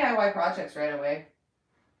start DIY projects right away.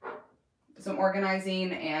 Some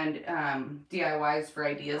organizing and DIYs for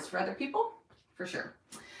ideas for other people, for sure.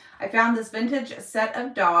 I found this vintage set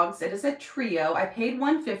of dogs. It is a trio. I paid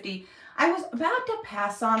 $150. I was about to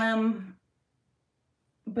pass on them,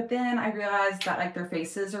 but then I realized that like their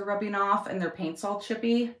faces are rubbing off and their paint's all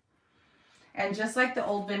chippy. And just like the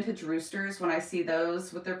old vintage roosters, when I see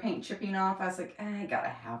those with their paint chipping off, I was like, I gotta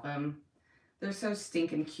have them. They're so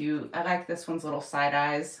stinking cute. I like this one's little side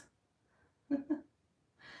eyes.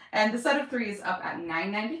 And the set of 3 is up at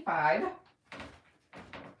 $9.95.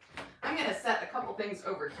 I'm gonna set a couple things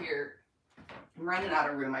over here. I'm running out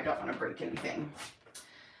of room. I don't want to break anything.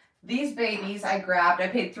 These babies I grabbed. I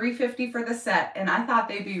paid $3.50 for the set, and I thought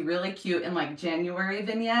they'd be really cute in like January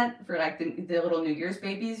vignette for like the little New Year's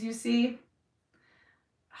babies you see.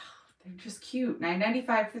 Oh, they're just cute.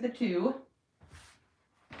 $9.95 for the 2.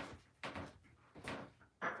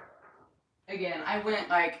 Again, I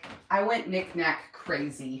went knick-knack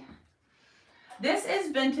crazy. This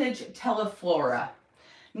is vintage Teleflora.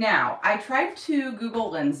 Now, I tried to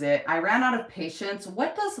Google Lens it. I ran out of patience.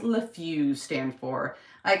 What does LeFuse stand for?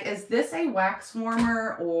 Like, is this a wax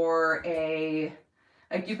warmer or a,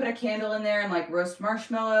 like, you put a candle in there and like roast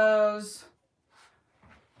marshmallows?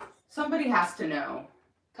 Somebody has to know.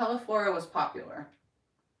 Teleflora was popular.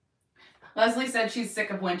 Leslie said she's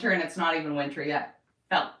sick of winter and it's not even winter yet.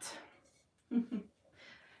 Felt.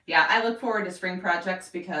 Yeah, I look forward to spring projects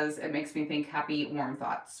because it makes me think happy, warm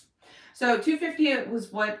thoughts. So $2.50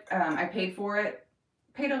 was what I paid for it.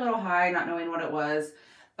 Paid a little high, not knowing what it was,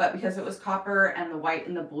 but because it was copper and the white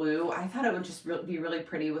and the blue, I thought it would just be really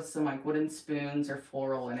pretty with some like wooden spoons or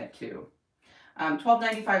floral in it too.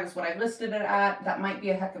 $12.95 is what I listed it at. That might be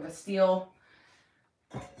a heck of a steal.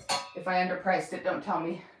 If I underpriced it, don't tell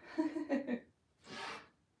me.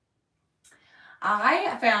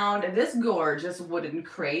 I found this gorgeous wooden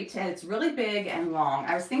crate, and it's really big and long.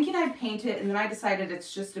 I was thinking I'd paint it, and then I decided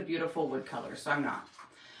it's just a beautiful wood color, so I'm not.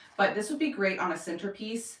 But this would be great on a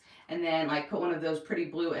centerpiece, and then like put one of those pretty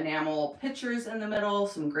blue enamel pictures in the middle,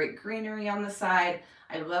 some great greenery on the side.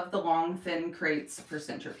 I love the long, thin crates for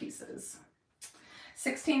centerpieces.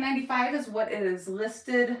 $16.95 is what it is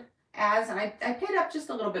listed as, and I paid up just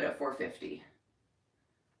a little bit at $4.50.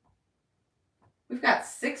 We've got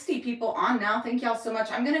 60 people on now. Thank y'all so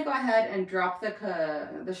much. I'm going to go ahead and drop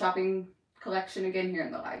the shopping collection again here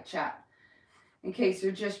in the live chat in case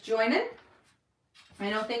you're just joining. I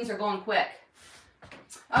know things are going quick.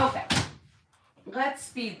 Okay, let's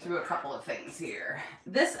speed through a couple of things here.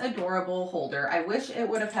 This adorable holder, I wish it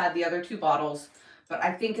would have had the other two bottles, but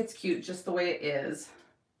I think it's cute just the way it is.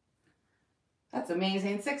 That's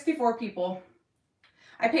amazing. 64 people.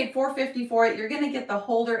 I paid $4.50 for it. You're going to get the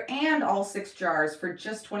holder and all 6 jars for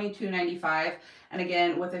just $22.95. And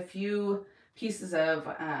again, with a few pieces of,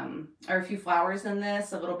 or a few flowers in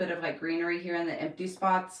this, a little bit of like greenery here in the empty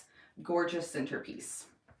spots. Gorgeous centerpiece.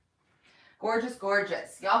 Gorgeous,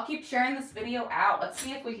 gorgeous. Y'all keep sharing this video out. Let's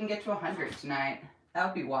see if we can get to 100 tonight. That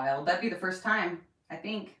would be wild. That'd be the first time, I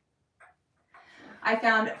think. I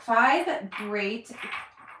found 5 great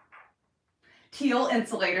teal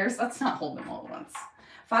insulators. Let's not hold them all at once.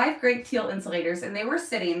 5 great teal insulators, and they were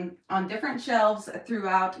sitting on different shelves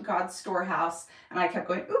throughout God's storehouse, and I kept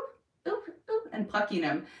going, oop, oop, oop, and plucking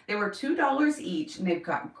them. They were $2 each, and they've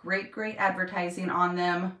got great, great advertising on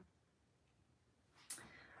them.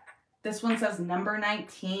 This one says number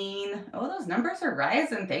 19. Oh, those numbers are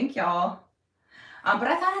rising. Thank y'all. But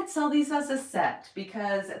I thought I'd sell these as a set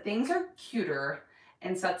because things are cuter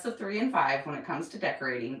in sets of 3 and 5 when it comes to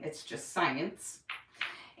decorating. It's just science.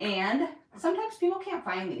 And sometimes people can't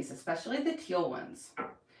find these, especially the teal ones.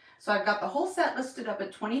 So I've got the whole set listed up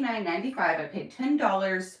at $29.95. I paid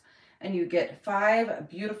 $10 and you get 5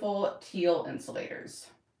 beautiful teal insulators.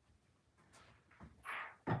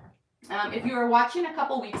 If you were watching a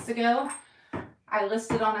couple weeks ago, I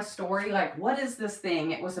listed on a story like, what is this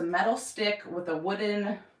thing? It was a metal stick with a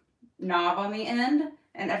wooden knob on the end,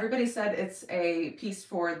 and everybody said it's a piece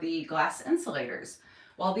for the glass insulators.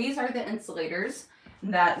 Well, these are the insulators.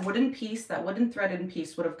 That wooden piece, that wooden threaded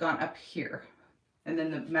piece would have gone up here, and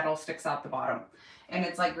then the metal sticks out the bottom. And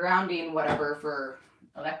it's like grounding whatever for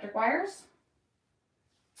electric wires.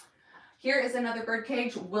 Here is another bird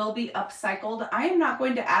cage, will be upcycled. I am not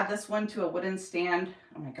going to add this one to a wooden stand.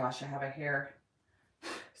 Oh my gosh, I have a hair.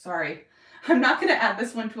 Sorry. I'm not going to add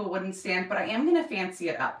this one to a wooden stand, but I am going to fancy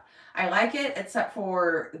it up. I like it except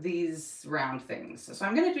for these round things. So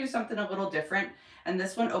I'm going to do something a little different, and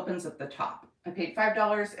this one opens at the top. I paid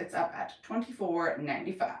 $5. It's up at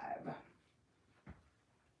 $24.95.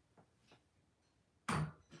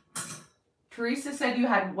 Teresa said you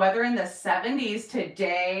had weather in the 70s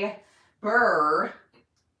today. Brr.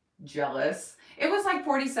 Jealous. It was like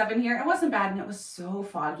 47 here. It wasn't bad, and it was so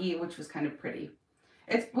foggy, which was kind of pretty.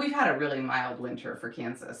 We've had a really mild winter for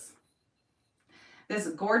Kansas. This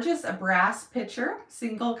gorgeous brass pitcher,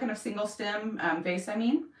 single stem vase,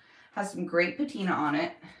 has some great patina on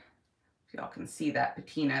it. If y'all can see that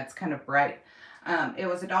patina, it's kind of bright. It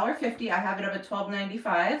was $1.50. I have it up at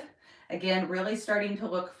 $12.95. Again, really starting to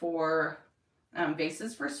look for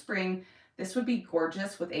vases for spring. This would be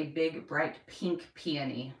gorgeous with a big bright pink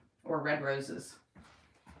peony or red roses.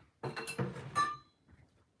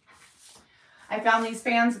 I found these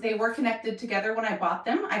fans. They were connected together when I bought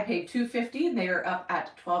them. I paid $2.50 and they are up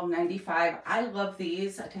at $12.95. I love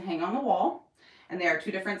these to hang on the wall, and they are 2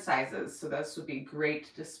 different sizes, so this would be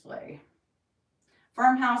great display.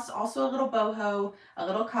 Farmhouse, also a little boho, a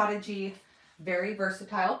little cottagey, very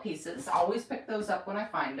versatile pieces. Always pick those up when I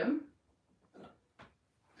find them.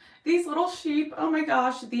 These little sheep, oh my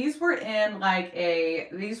gosh, these were in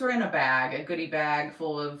a bag, a goodie bag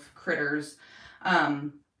full of critters.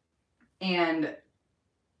 And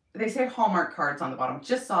they say Hallmark cards on the bottom.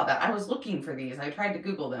 Just saw that. I was looking for these. I tried to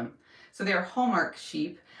Google them. So they're Hallmark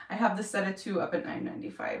sheep. I have the set of 2 up at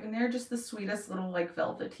 $9.95, and they're just the sweetest little like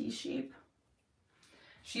velvety sheep.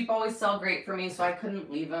 Sheep always sell great for me, so I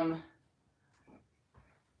couldn't leave them.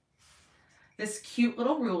 This cute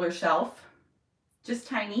little ruler shelf. Just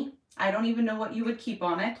tiny. I don't even know what you would keep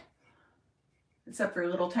on it, except for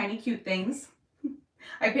little tiny cute things.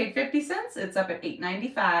 I paid 50 cents. It's up at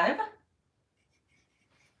 $8.95.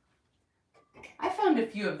 I found a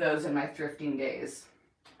few of those in my thrifting days.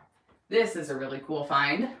 This is a really cool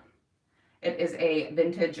find. It is a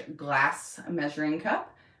vintage glass measuring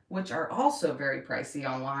cup, which are also very pricey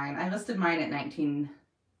online. I listed mine at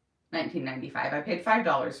 $19.95. I paid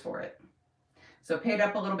 $5 for it. So paid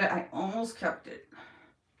up a little bit. I almost kept it.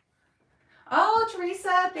 Oh,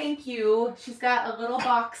 Teresa, thank you. She's got a little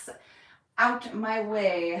box out my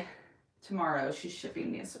way tomorrow. She's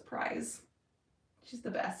shipping me a surprise. She's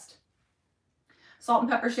the best. Salt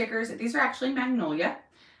and pepper shakers. These are actually magnolia.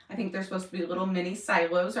 I think they're supposed to be little mini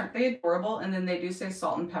silos. Aren't they adorable? And then they do say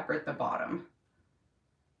salt and pepper at the bottom.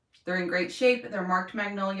 They're in great shape. They're marked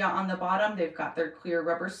magnolia on the bottom. They've got their clear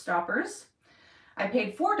rubber stoppers. I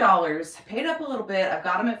paid $4. I paid up a little bit. I've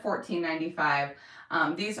got them at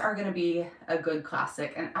 $14.95. These are going to be a good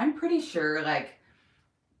classic. And I'm pretty sure like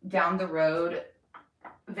down the road,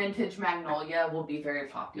 vintage magnolia will be very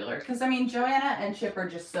popular. Because I mean, Joanna and Chip are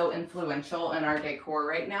just so influential in our decor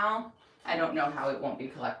right now. I don't know how it won't be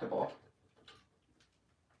collectible.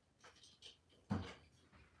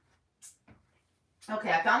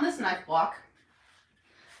 Okay, I found this knife block.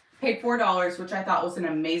 Paid $4, which I thought was an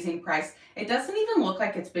amazing price. It doesn't even look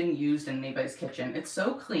like it's been used in anybody's kitchen. It's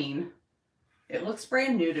so clean. It looks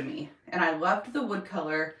brand new to me. And I loved the wood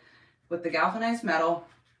color with the galvanized metal.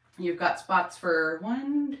 You've got spots for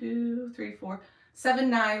 1, 2, 3, 4, 7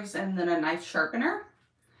 knives and then a knife sharpener.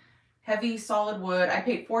 Heavy solid wood. I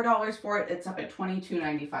paid $4 for it. It's up at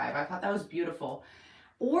 $22.95. I thought that was beautiful.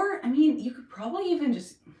 Or, I mean, you could probably even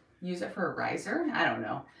just use it for a riser. I don't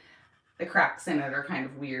know. The cracks in it are kind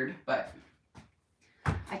of weird, but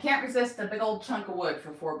I can't resist a big old chunk of wood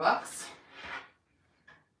for $4.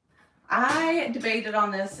 I debated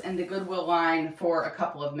on this in the Goodwill line for a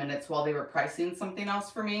couple of minutes while they were pricing something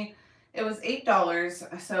else for me. It was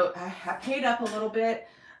 $8, so I paid up a little bit.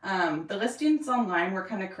 The listings online were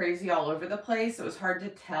kind of crazy all over the place. It was hard to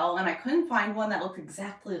tell, and I couldn't find one that looked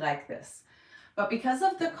exactly like this. But because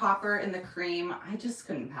of the copper and the cream, I just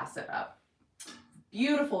couldn't pass it up.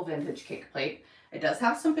 Beautiful vintage cake plate. It does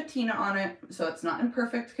have some patina on it, so it's not in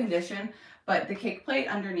perfect condition, but the cake plate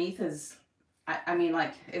underneath is, I mean,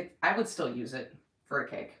 like, I would still use it for a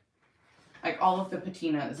cake. Like, all of the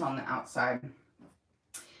patina is on the outside.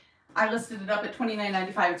 I listed it up at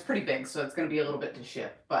 $29.95. It's pretty big, so it's going to be a little bit to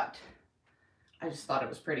ship, but I just thought it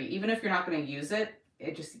was pretty. Even if you're not going to use it,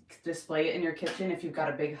 just display it in your kitchen if you've got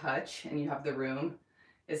a big hutch and you have the room.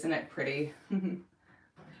 Isn't it pretty?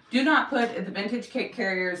 Do not put the vintage cake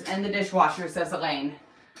carriers in the dishwasher, says Elaine.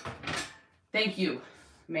 Thank you,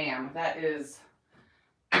 ma'am. That is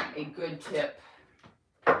a good tip.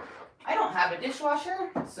 I don't have a dishwasher,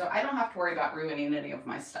 so I don't have to worry about ruining any of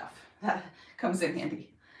my stuff. That comes in handy.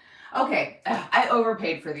 Okay, I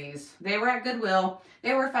overpaid for these. They were at Goodwill.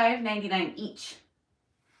 They were $5.99 each.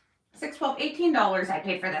 $6, $12, $18 I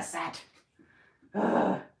paid for this set.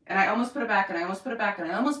 Ugh. And I almost put it back, and I almost put it back,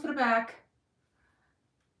 and I almost put it back.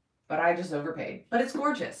 But I just overpaid. But it's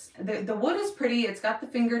gorgeous. The wood is pretty. It's got the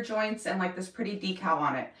finger joints and like this pretty decal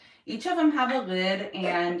on it. Each of them have a lid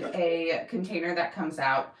and a container that comes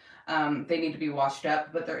out. They need to be washed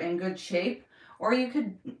up, but they're in good shape. Or you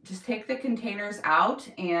could just take the containers out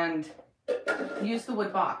and use the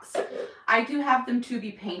wood box. I do have them to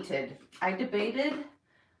be painted. I debated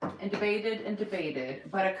and debated and debated,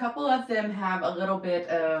 but a couple of them have a little bit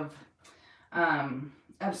of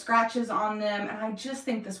scratches on them, and I just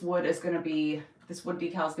think this wood decal is going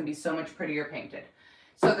to be so much prettier painted.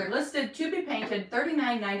 So they're listed to be painted,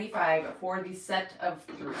 $39.95 for the set of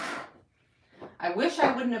 3. I wish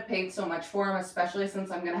I wouldn't have paid so much for them, especially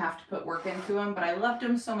since I'm going to have to put work into them, but I loved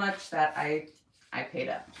them so much that I paid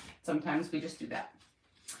up. Sometimes we just do that.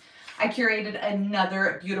 I curated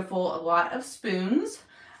another beautiful lot of spoons.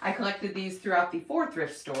 I collected these throughout the 4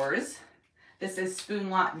 thrift stores. This is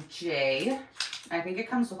spoon lot J. I think it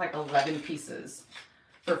comes with like 11 pieces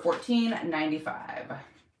for $14.95.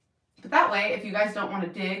 But that way, if you guys don't want to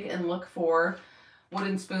dig and look for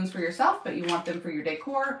wooden spoons for yourself, but you want them for your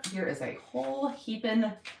decor, here is a whole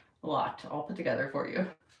heaping lot all put together for you.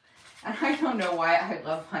 And I don't know why I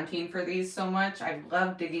love hunting for these so much. I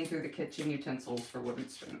love digging through the kitchen utensils for wooden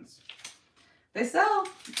spoons. They sell,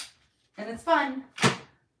 and it's fun,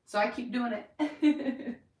 so I keep doing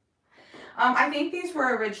it. I think these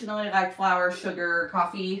were originally like flour, sugar,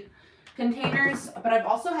 coffee containers, but I've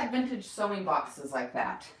also had vintage sewing boxes like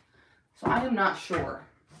that, so I am not sure.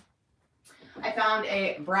 I found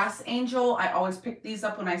a brass angel. I always pick these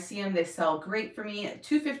up when I see them. They sell great for me.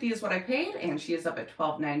 $2.50 is what I paid, and she is up at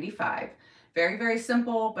 $12.95. Very, very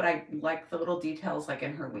simple, but I like the little details like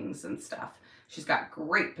in her wings and stuff. She's got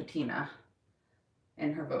great patina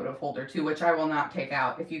in her votive holder too, which I will not take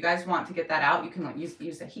out. If you guys want to get that out, you can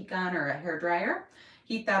use a heat gun or a hair dryer.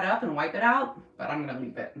 Heat that up and wipe it out, but I'm going to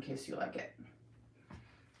leave it in case you like it.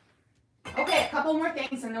 Okay, a couple more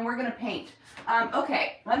things and then we're going to paint.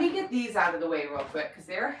 Okay, let me get these out of the way real quick because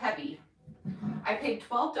they're heavy. I paid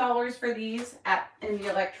 $12 for these in the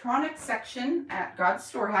electronics section at God's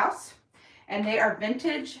Storehouse, and they are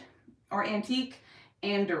vintage or antique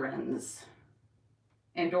Andorins.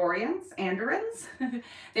 Andorins.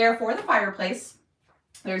 They are for the fireplace.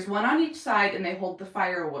 There's one on each side, and they hold the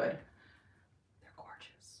firewood. They're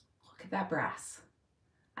gorgeous. Look at that brass.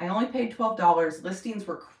 I only paid $12. Listings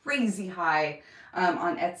were crazy high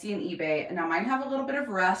on Etsy and eBay. And now mine have a little bit of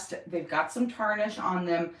rust. They've got some tarnish on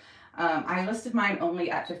them. I listed mine only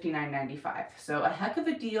at $59.95. So a heck of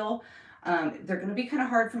a deal. They're going to be kind of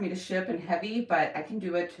hard for me to ship and heavy, but I can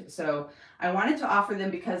do it. So I wanted to offer them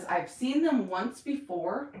because I've seen them once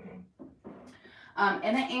before in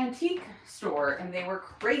an antique store, and they were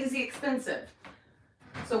crazy expensive.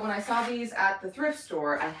 So when I saw these at the thrift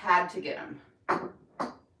store, I had to get them.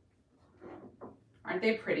 Aren't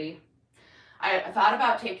they pretty? I thought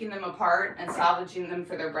about taking them apart and salvaging them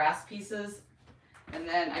for their brass pieces, and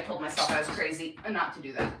then I told myself I was crazy and not to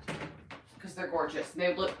do that because they're gorgeous.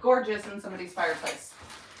 They look gorgeous in somebody's fireplace.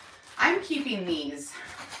 I'm keeping these,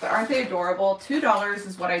 but aren't they adorable? $2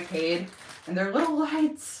 is what I paid, and they're little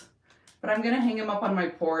lights, but I'm going to hang them up on my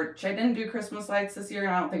porch. I didn't do Christmas lights this year,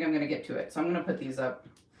 and I don't think I'm going to get to it, so I'm going to put these up.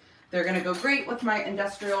 They're going to go great with my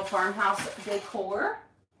industrial farmhouse decor.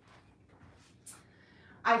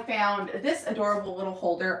 I found this adorable little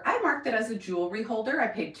holder. I marked it as a jewelry holder. I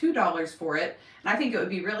paid $2 for it, and I think it would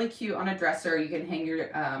be really cute on a dresser. You can hang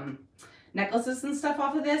your necklaces and stuff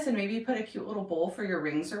off of this, and maybe put a cute little bowl for your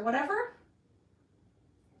rings or whatever.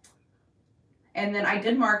 And then I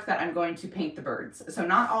did mark that I'm going to paint the birds. So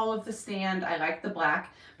not all of the stand. I like the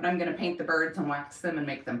black, but I'm going to paint the birds and wax them and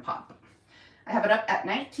make them pop. I have it up at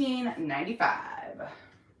 $19.95.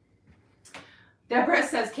 Deborah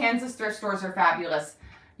says Kansas thrift stores are fabulous.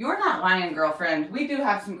 You're not lying, girlfriend. We do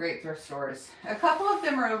have some great thrift stores. A couple of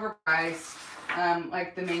them are overpriced,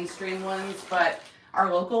 like the mainstream ones, but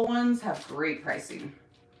our local ones have great pricing.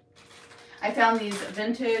 I found these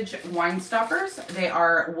vintage wine stoppers. They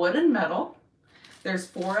are wood and metal. There's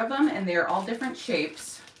 4 of them, and they're all different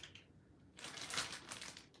shapes.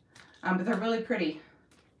 But they're really pretty.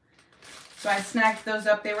 So I snagged those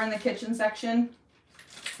up. They were in the kitchen section.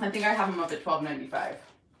 I think I have them up at $12.95.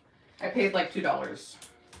 I paid like $2.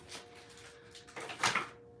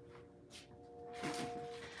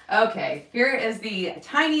 Okay, here is the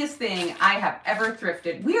tiniest thing I have ever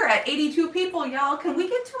thrifted. We are at 82 people, y'all. Can we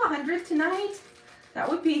get to 100 tonight? That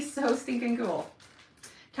would be so stinking cool.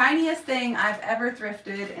 Tiniest thing I've ever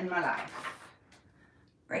thrifted in my life.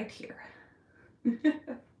 Right here.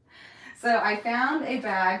 So I found a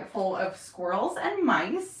bag full of squirrels and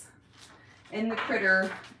mice in the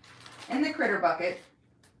critter bucket.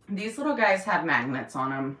 These little guys have magnets on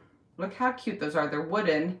them. Look how cute those are. They're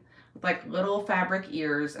wooden with like little fabric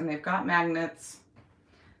ears, and they've got magnets.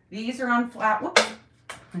 These are on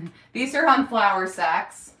These are on flour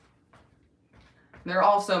sacks. They're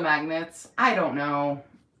also magnets. I don't know.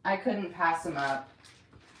 I couldn't pass them up.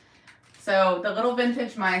 So the little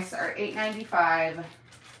vintage mice are $8.95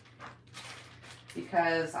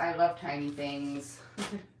 because I love tiny things.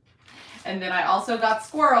 And then I also got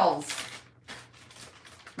squirrels.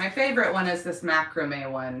 My favorite one is this macrame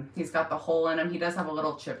one. He's got the hole in him. He does have a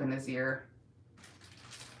little chip in his ear.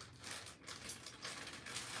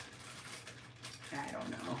 I don't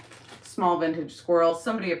know. Small vintage squirrels.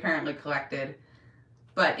 Somebody apparently collected.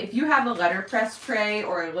 But if you have a letterpress tray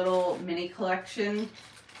or a little mini collection,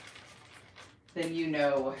 then you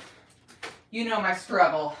know my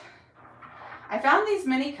struggle. I found these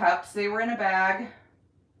mini cups. They were in a bag.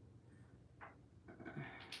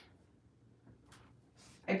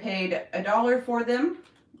 I paid $1 for them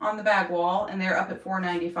on the bag wall, and they're up at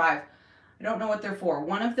 $4.95. I don't know what they're for.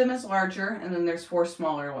 One of them is larger, and then there's 4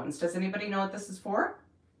 smaller ones. Does anybody know what this is for?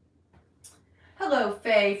 Hello,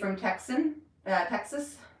 Faye from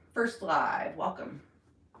Texas. First live. Welcome.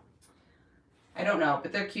 I don't know,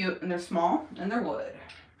 but they're cute, and they're small, and they're wood.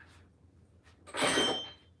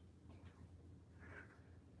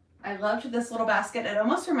 I loved this little basket. It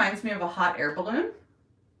almost reminds me of a hot air balloon.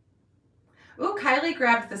 Ooh, Kylie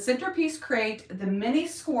grabbed the centerpiece crate, the mini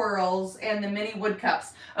squirrels, and the mini wood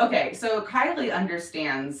cups. Okay, so Kylie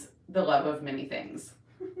understands the love of many things.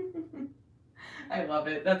 I love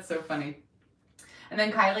it. That's so funny. And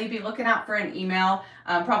then Kylie, be looking out for an email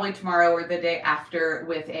probably tomorrow or the day after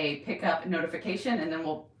with a pickup notification, and then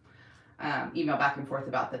we'll email back and forth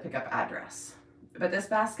about the pickup address. But this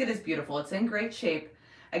basket is beautiful. It's in great shape.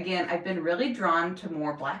 Again, I've been really drawn to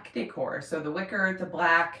more black decor. So the wicker, the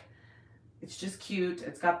black, it's just cute.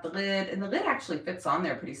 It's got the lid, and the lid actually fits on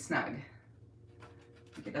there pretty snug.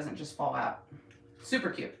 Like it doesn't just fall out. Super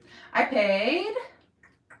cute. I paid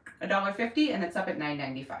 $1.50, and it's up at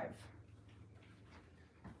 $9.95.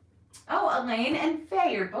 Oh, Elaine and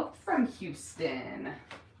Faye are both from Houston.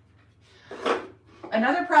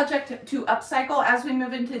 Another project to upcycle as we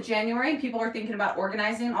move into January. People are thinking about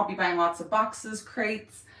organizing. I'll be buying lots of boxes,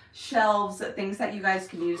 crates, shelves, things that you guys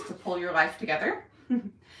can use to pull your life together.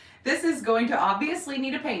 This is going to obviously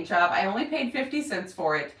need a paint job. I only paid 50 cents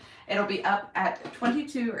for it. It'll be up at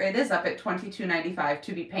it is up at $22.95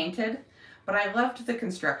 to be painted. But I loved the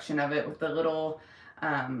construction of it with the little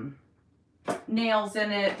nails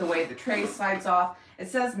in it, the way the tray slides off. It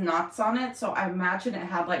says knots on it, so I imagine it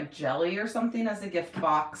had like jelly or something as a gift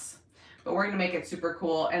box. But we're gonna make it super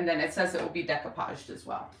cool, and then it says it will be decoupaged as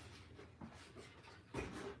well.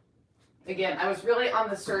 Again, I was really on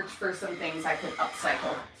the search for some things I could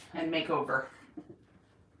upcycle and make over.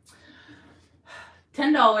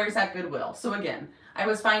 $10 at Goodwill. So again, I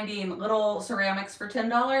was finding little ceramics for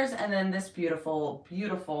 $10, and then this beautiful,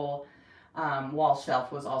 beautiful wall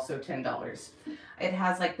shelf was also $10. It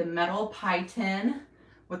has like the metal pie tin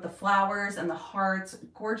with the flowers and the hearts.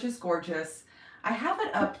 Gorgeous, gorgeous. I have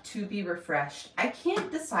it up to be refreshed. I can't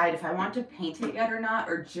decide if I want to paint it yet or not,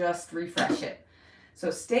 or just refresh it. So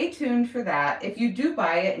stay tuned for that. If you do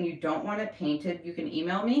buy it and you don't want it painted, you can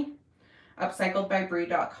email me,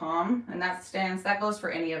 upcycledbybri.com, and that goes for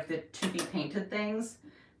any of the to be painted things.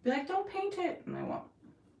 Be like, don't paint it, and I won't.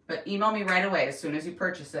 But email me right away as soon as you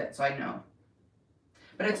purchase it, so I know.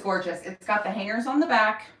 But it's gorgeous. It's got the hangers on the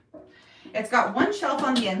back. It's got one shelf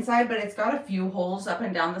on the inside, but it's got a few holes up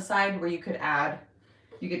and down the side where you could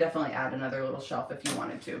definitely add another little shelf if you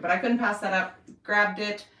wanted to. But I couldn't pass that up. Grabbed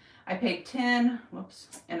it. I paid 10,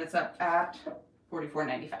 whoops, and it's up at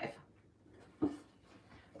 $44.95.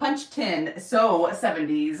 Punch tin, so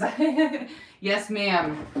 70s. Yes,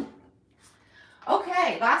 ma'am.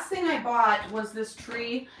 Okay, last thing I bought was this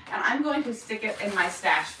tree, and I'm going to stick it in my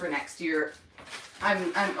stash for next year.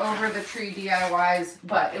 I'm over the tree DIYs,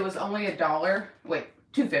 but it was only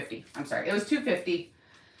 $2.50. I'm sorry, it was $2.50.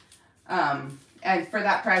 And for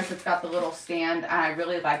that price, it's got the little stand, and I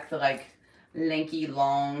really like the lanky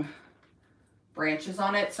long branches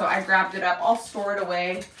on it, so I grabbed it up. I'll store it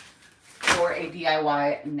away for a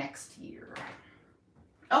DIY next year.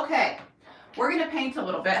 Okay, we're gonna paint a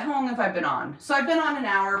little bit. How long have I been on? So I've been on an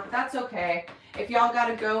hour, but that's okay. If y'all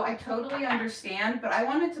gotta go, I totally understand, but I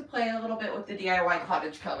wanted to play a little bit with the DIY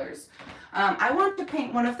cottage colors. I want to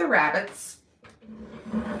paint one of the rabbits.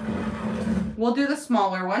 We'll do the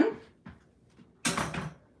smaller one.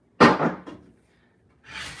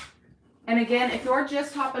 And again, if you're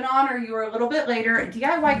just hopping on or you're a little bit later,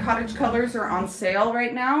 DIY cottage colors are on sale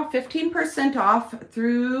right now. 15% off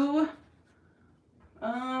through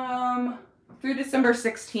December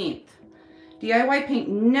 16th. DIY paint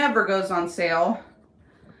never goes on sale.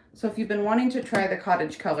 So if you've been wanting to try the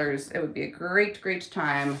cottage colors, it would be a great, great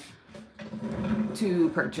time to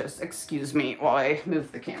purchase. Excuse me while I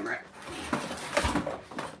move the camera.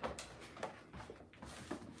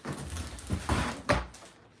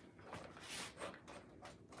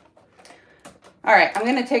 All right, I'm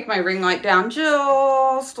gonna take my ring light down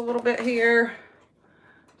just a little bit here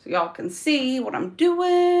so y'all can see what I'm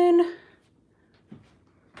doing.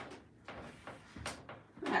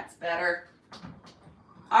 That's better.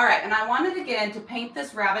 All right, and I wanted again to paint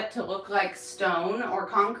this rabbit to look like stone or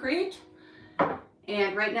concrete.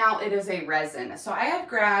 And right now it is a resin. So I have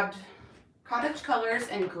grabbed Cottage Colors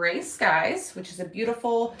in Gray Skies, which is a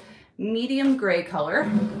beautiful medium gray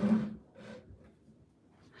color.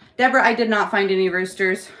 Deborah, I did not find any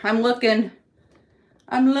roosters. I'm looking.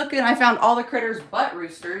 I found all the critters but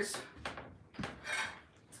roosters.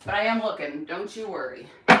 But I am looking, don't you worry.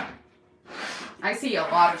 I see a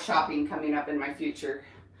lot of shopping coming up in my future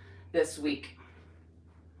this week.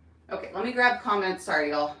 Okay, let me grab comments.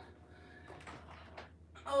 Sorry, y'all.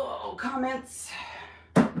 Oh, comments.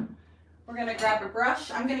 We're gonna grab a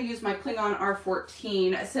brush. I'm gonna use my Klingon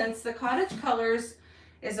R14. Since the Cottage Colors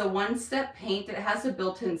is a one-step paint, it has a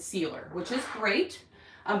built-in sealer, which is great,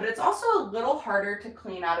 but it's also a little harder to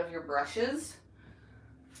clean out of your brushes.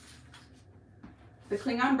 The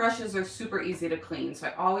Klingon brushes are super easy to clean, so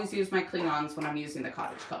I always use my Klingons when I'm using the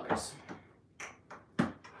Cottage Colors.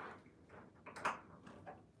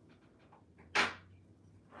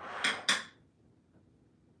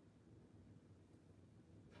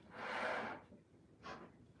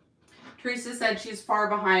 Teresa said she's far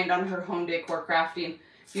behind on her home decor crafting.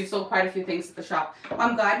 You've sold quite a few things at the shop. Well,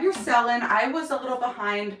 I'm glad you're selling. I was a little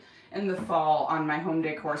behind in the fall on my home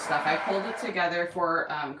decor stuff. I pulled it together for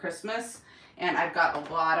Christmas, and I've got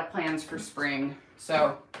a lot of plans for spring.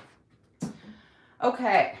 So,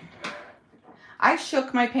 okay. I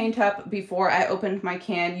shook my paint up before I opened my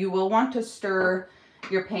can. You will want to stir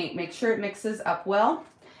your paint. Make sure it mixes up well.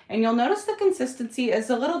 And you'll notice the consistency is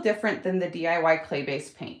a little different than the DIY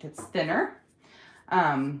clay-based paint. It's thinner.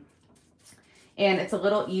 And it's a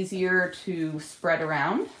little easier to spread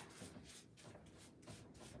around.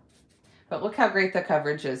 But look how great the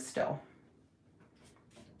coverage is still.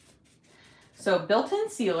 So built-in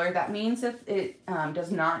sealer, that means that it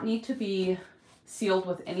does not need to be sealed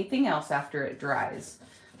with anything else after it dries,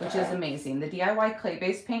 which is amazing. The DIY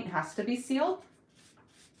clay-based paint has to be sealed.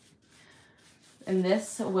 And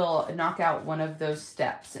this will knock out one of those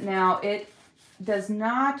steps. Now, it does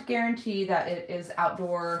not guarantee that it is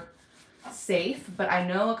outdoor safe, but I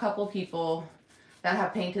know a couple people that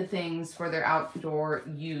have painted things for their outdoor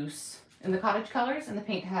use in the cottage colors, and the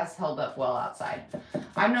paint has held up well outside.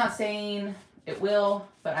 I'm not saying it will,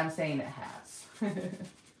 but I'm saying it has.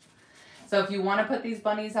 So if you want to put these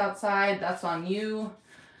bunnies outside, that's on you.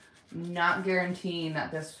 Not guaranteeing that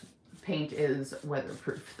this paint is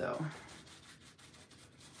weatherproof though.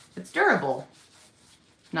 It's durable.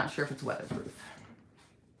 Not sure if it's weatherproof.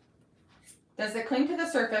 Does it cling to the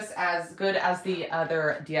surface as good as the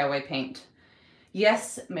other DIY paint?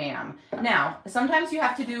 Yes, ma'am. Now, sometimes you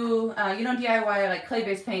have to do, DIY like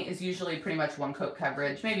clay-based paint is usually pretty much one coat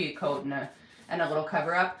coverage, maybe a coat and a little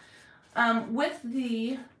cover up. With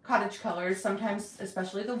the cottage colors, sometimes,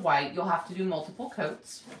 especially the white, you'll have to do multiple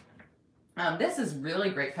coats. This is really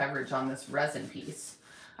great coverage on this resin piece.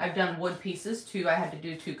 I've done wood pieces too. I had to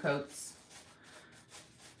do 2 coats.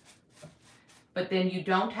 But then you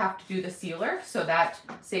don't have to do the sealer, so that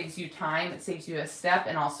saves you time, it saves you a step,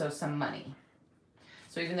 and also some money.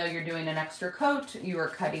 So even though you're doing an extra coat, you are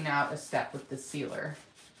cutting out a step with the sealer.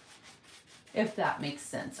 If that makes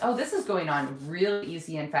sense. Oh, this is going on really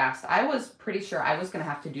easy and fast. I was pretty sure I was going to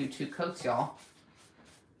have to do 2 coats, y'all.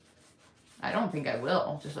 I don't think I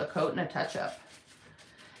will. Just a coat and a touch-up.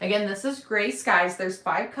 Again, this is Gray Skies. There's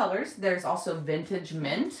 5 colors. There's also Vintage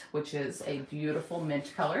Mint, which is a beautiful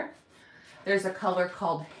mint color. There's a color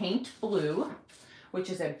called Paint Blue, which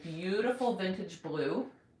is a beautiful vintage blue.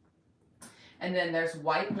 And then there's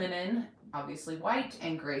White Linen, obviously white,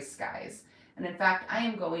 and Gray Skies. And in fact, I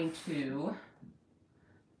am going to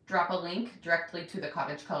drop a link directly to the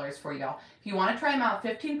cottage colors for y'all. If you want to try them out,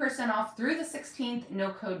 15% off through the 16th, no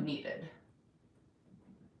code needed.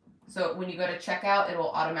 So when you go to checkout, it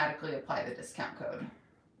will automatically apply the discount code.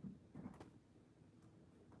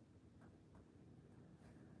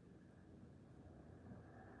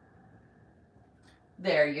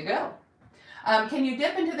 There you go. Can you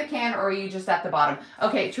dip into the can, or are you just at the bottom?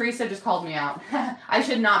 Okay, Teresa just called me out. I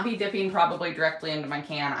should not be dipping probably directly into my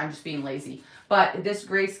can. I'm just being lazy. But this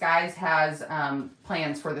Gray Skies has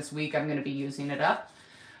plans for this week. I'm going to be using it up.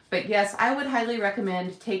 But yes, I would highly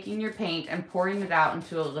recommend taking your paint and pouring it out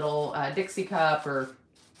into a little Dixie cup or,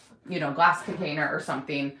 glass container or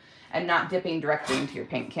something, and not dipping directly into your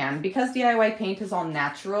paint can. Because DIY paint is all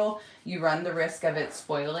natural, you run the risk of it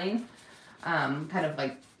spoiling, kind of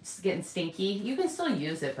like getting stinky. You can still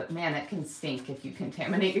use it, but man, it can stink if you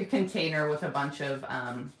contaminate your container with a bunch of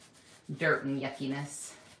dirt and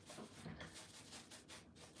yuckiness.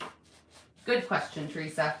 Good question,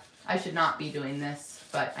 Teresa. I should not be doing this,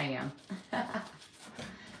 but I am.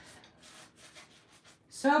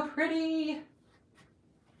 So pretty.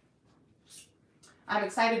 I'm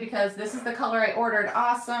excited because this is the color I ordered.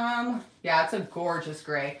 Awesome. Yeah, it's a gorgeous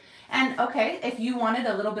gray. And okay, if you wanted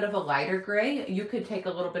a little bit of a lighter gray, you could take a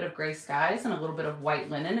little bit of Gray Skies and a little bit of White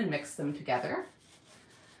Linen and mix them together.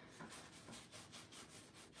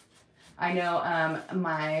 I know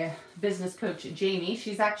my business coach, Jamie,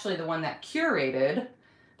 she's actually the one that curated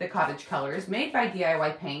the cottage colors, made by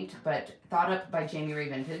DIY Paint, but thought up by Jamie Ray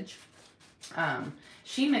Vintage.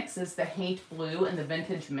 She mixes the Paint Blue and the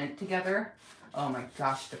Vintage Mint together. Oh my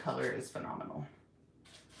gosh, the color is phenomenal.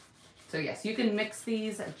 So yes, you can mix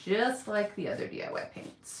these just like the other DIY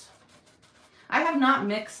paints. I have not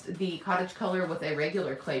mixed the cottage color with a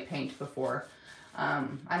regular clay paint before. I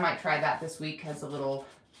might try that this week as a little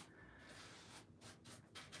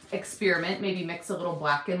experiment. Maybe mix a little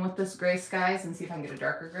black in with this Gray Skies and see if I can get a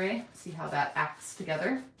darker gray. See how that acts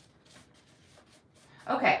together.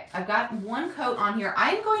 Okay, I've got 1 coat on here.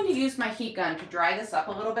 I'm going to use my heat gun to dry this up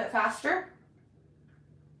a little bit faster.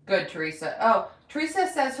 Good, Teresa. Oh, Teresa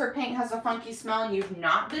says her paint has a funky smell and you've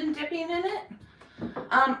not been dipping in it.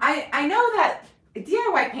 I know that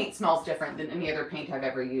DIY paint smells different than any other paint I've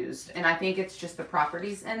ever used, and I think it's just the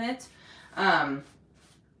properties in it.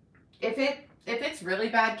 If it's really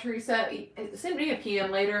bad, Teresa, send me a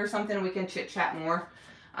PM later or something and we can chit chat more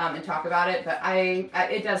and talk about it. But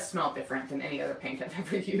it does smell different than any other paint I've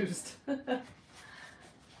ever used.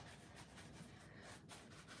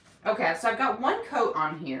 Okay, so I've got one coat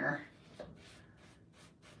on here.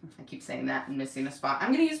 I keep saying that and missing a spot.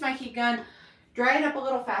 I'm going to use my heat gun, dry it up a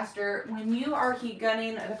little faster. When you are heat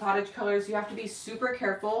gunning the cottage colors, you have to be super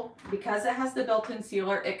careful. Because it has the built-in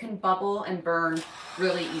sealer, it can bubble and burn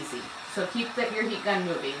really easy. So keep your heat gun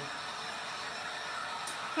moving.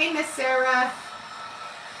 Hey, Miss Sarah.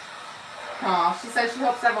 Oh, she says she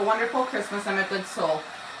hopes to have a wonderful Christmas. I'm a good soul.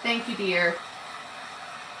 Thank you, dear.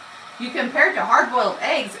 You compared to hard-boiled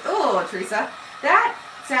eggs. Oh, Teresa, that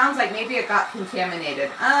sounds like maybe it got contaminated.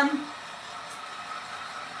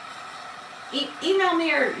 Email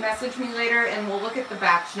me or message me later, and we'll look at the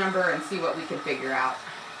batch number and see what we can figure out.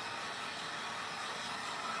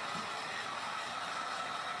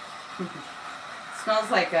 Smells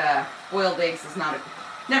like boiled eggs is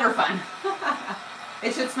never fun.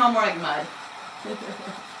 It should smell more like mud.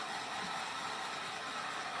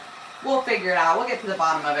 We'll figure it out. We'll get to the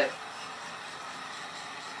bottom of it.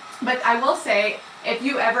 But I will say, if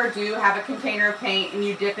you ever do have a container of paint and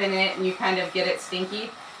you dip in it and you kind of get it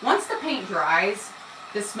stinky, once the paint dries,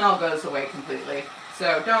 the smell goes away completely.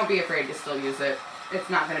 So don't be afraid to still use it.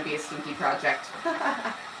 It's not going to be a stinky project.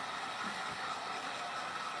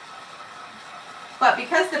 But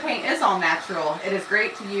because the paint is all natural, it is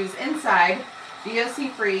great to use inside,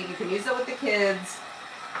 VOC free. You can use it with the kids.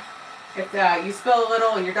 If you spill a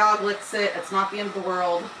little and your dog licks it, it's not the end of the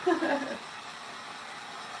world.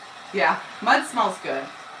 Yeah, mud smells good.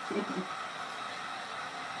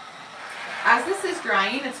 As this is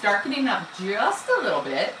drying, it's darkening up just a little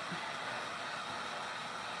bit,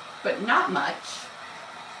 but not much.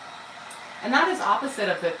 And that is opposite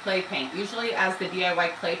of the clay paint. Usually as the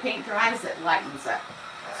DIY clay paint dries, it lightens up.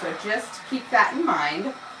 So just keep that in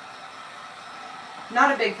mind.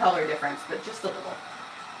 Not a big color difference, but just a little.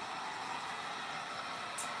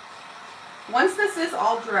 Once this is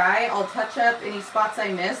all dry, I'll touch up any spots I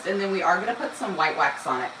missed, and then we are going to put some white wax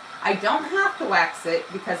on it. I don't have to wax it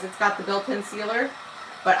because it's got the built-in sealer,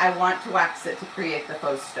 but I want to wax it to create the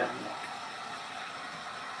faux stone look.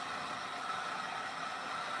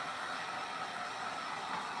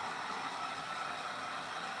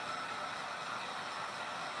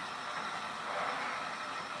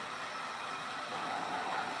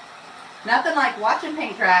 Nothing like watching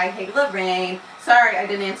paint dry. Hey, Lorraine. Sorry I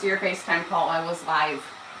didn't answer your FaceTime call. I was live.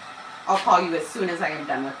 I'll call you as soon as I am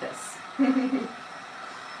done with this.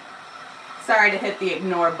 Sorry to hit the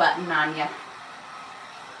ignore button on you.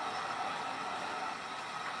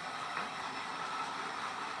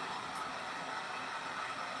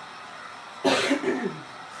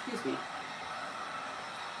 Excuse me.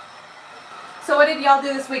 So what did y'all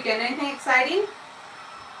do this weekend? Anything exciting?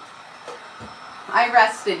 I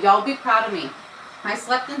rested. Y'all be proud of me. I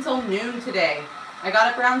slept until noon today. I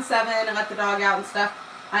got up around 7 and let the dog out and stuff.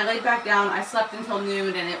 I laid back down. I slept until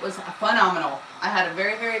noon, and it was phenomenal. I had a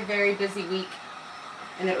very, very, very busy week,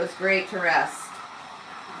 and it was great to rest.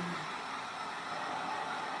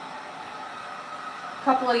 A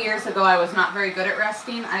couple of years ago, I was not very good at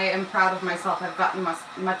resting. I am proud of myself. I've gotten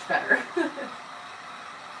much better.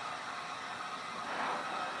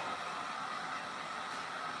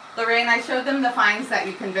 Lorraine, I showed them the finds that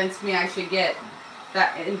you convinced me I should get.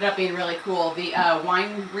 That ended up being really cool. The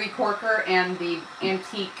wine recorker and the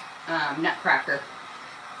antique nutcracker.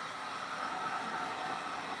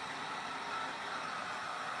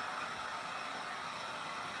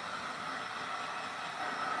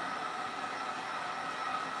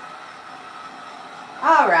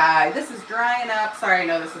 Alright, this is drying up. Sorry, I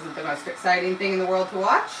know this isn't the most exciting thing in the world to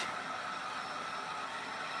watch.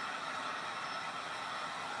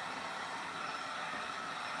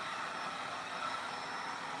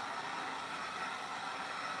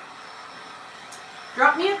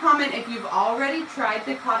 Drop me a comment if you've already tried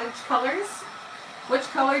the cottage colors. Which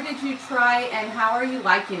color did you try and how are you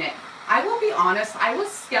liking it? I will be honest, I was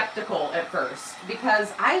skeptical at first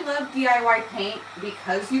because I love DIY paint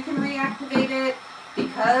because you can reactivate it,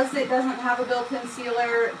 because it doesn't have a built-in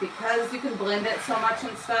sealer, because you can blend it so much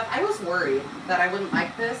and stuff. I was worried that I wouldn't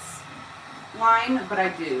like this line, but I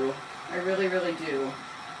do. I really, really do.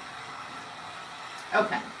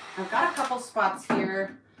 Okay, I've got a couple spots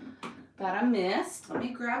here that I missed. Let me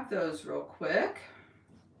grab those real quick.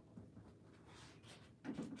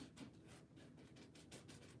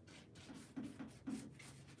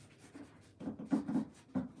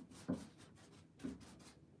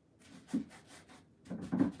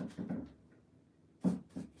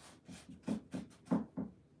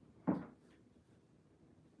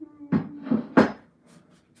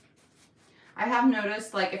 I have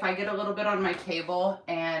noticed, like, if I get a little bit on my table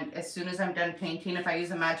and as soon as I'm done painting, if I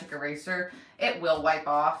use a magic eraser, it will wipe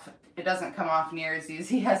off. It doesn't come off near as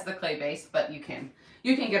easy as the clay base, but you can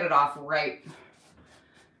get it off right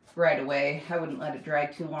away. I wouldn't let it dry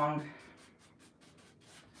too long.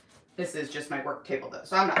 This is just my work table though,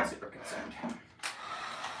 so I'm not super concerned.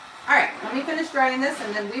 All right, let me finish drying this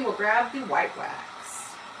and then we will grab the white wax.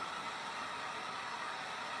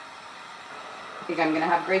 I think I'm gonna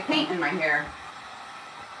have gray paint in my hair.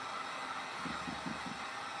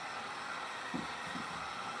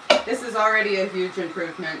 This is already a huge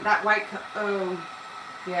improvement. That white, oh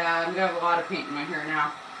yeah, I'm gonna have a lot of paint in my hair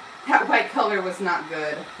now. That white color was not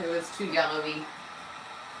good. It was too yellowy.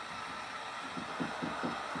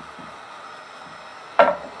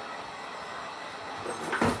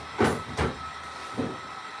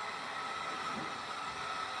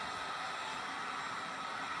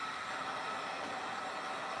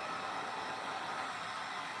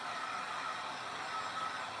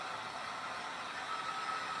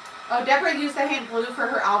 Oh, Deborah used the hand glue for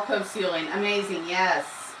her alcove ceiling. Amazing, yes.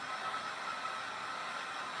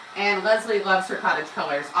 And Leslie loves her cottage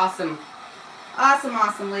colors. Awesome. Awesome,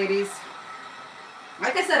 awesome, ladies.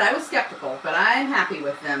 Like I said, I was skeptical, but I'm happy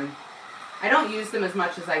with them. I don't use them as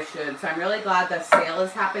much as I should, so I'm really glad the sale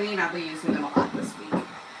is happening. I'll be using them a lot this week.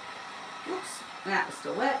 Oops, that was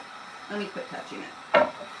still wet. Let me quit touching it.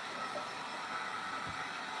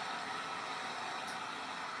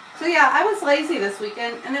 So yeah, I was lazy this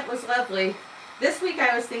weekend, and it was lovely. This week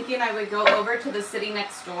I was thinking I would go over to the city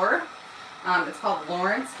next door. It's called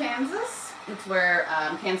Lawrence, Kansas. It's where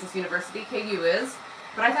Kansas University, KU, is.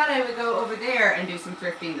 But I thought I would go over there and do some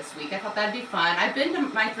thrifting this week. I thought that'd be fun. I've been to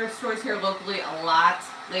my thrift stores here locally a lot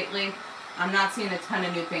lately. I'm not seeing a ton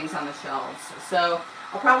of new things on the shelves. So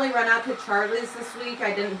I'll probably run out to Charlie's this week.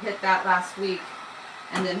 I didn't hit that last week.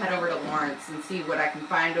 And then head over to Lawrence and see what I can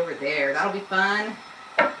find over there. That'll be fun.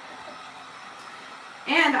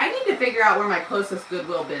 And I need to figure out where my closest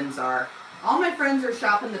Goodwill bins are. All my friends are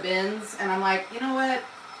shopping the bins, and I'm like, you know what?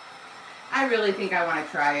 I really think I want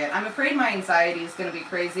to try it. I'm afraid my anxiety is going to be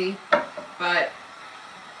crazy, but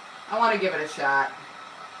I want to give it a shot.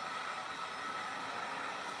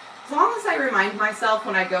 As long as I remind myself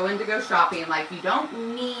when I go in to go shopping, like, you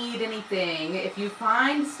don't need anything. If you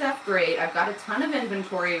find stuff, great. I've got a ton of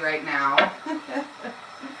inventory right now.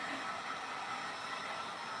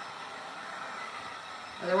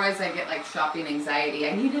 Otherwise, I get like shopping anxiety.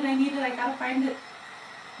 I need it, I gotta find it.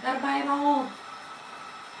 Gotta buy it all.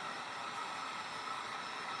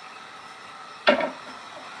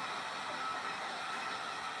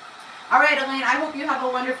 All right, Elaine, I hope you have a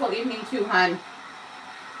wonderful evening too, hon.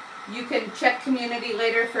 You can check community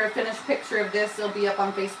later for a finished picture of this. It'll be up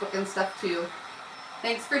on Facebook and stuff too.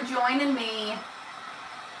 Thanks for joining me.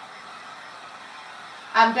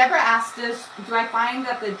 Deborah asked us, do I find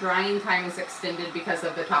that the drying time is extended because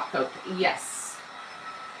of the top coat? Yes.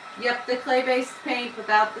 Yep, the clay-based paint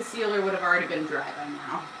without the sealer would have already been dry by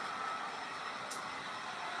now.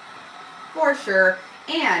 For sure.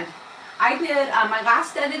 And I did my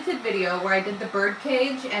last edited video where I did the bird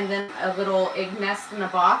cage and then a little egg nest in a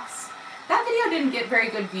box. That video didn't get very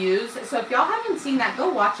good views, so if y'all haven't seen that, go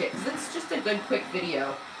watch it, because it's just a good, quick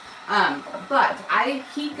video. But I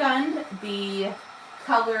heat gunned the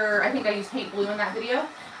color, I think I used paint blue in that video.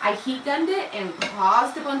 I heat gunned it and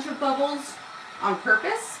caused a bunch of bubbles on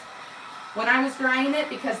purpose when I was drying it,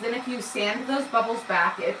 because then if you sand those bubbles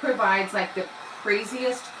back, it provides like the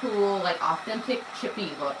craziest cool, like authentic chippy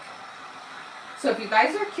look. So if you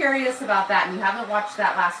guys are curious about that and you haven't watched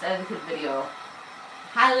that last edited video,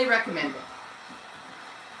 highly recommend it.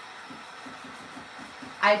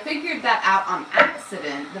 I figured that out on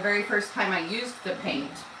accident the very first time I used the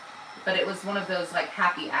paint, but it was one of those like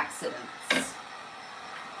happy accidents.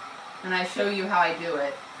 And I show you how I do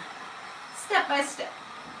it step by step.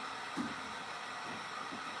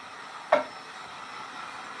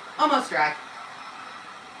 Almost dry.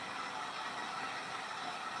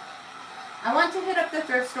 I want to hit up the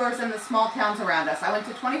thrift stores in the small towns around us. I went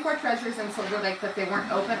to 24 Treasures in Silver Lake, but they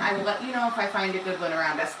weren't open. I will let you know if I find a good one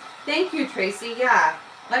around us. Thank you, Tracy. Yeah,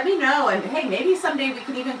 let me know. And hey, maybe someday we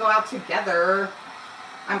can even go out together.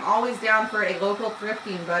 I'm always down for a local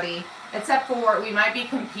thrifting, buddy. Except for we might be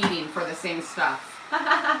competing for the same stuff.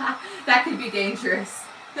 That could be dangerous.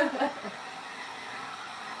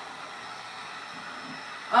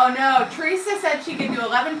 Oh no, Teresa said she could do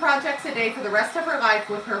 11 projects a day for the rest of her life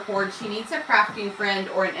with her hoard. She needs a crafting friend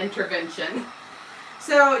or an intervention.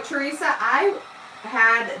 So Teresa, I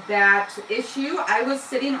had that issue. I was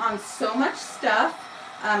sitting on so much stuff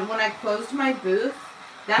when I closed my booth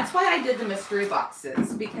That's why I did the mystery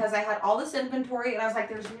boxes, because I had all this inventory and I was like,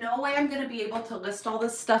 there's no way I'm going to be able to list all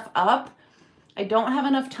this stuff up. I don't have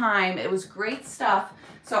enough time. It was great stuff.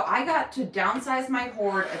 So I got to downsize my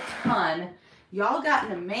hoard a ton. Y'all got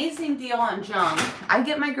an amazing deal on junk. I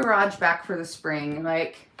get my garage back for the spring.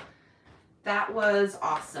 Like, that was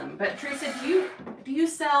awesome. But Teresa, do you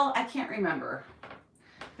sell? I can't remember.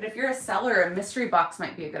 But if you're a seller, a mystery box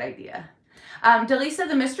might be a good idea. Delisa,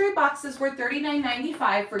 the mystery boxes were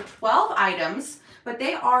 $39.95 for 12 items, but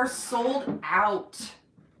they are sold out.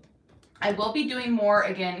 I will be doing more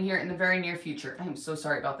again here in the very near future. I'm so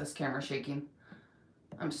sorry about this camera shaking.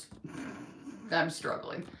 I'm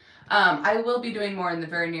struggling. I will be doing more in the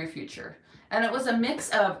very near future. And it was a mix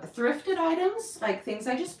of thrifted items, like things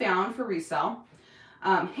I just found for resale,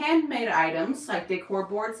 handmade items like decor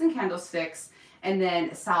boards and candlesticks, and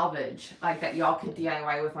then salvage, like that y'all could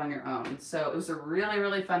DIY with on your own. So it was a really,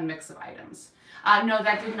 really fun mix of items. No,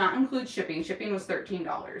 that did not include shipping. Shipping was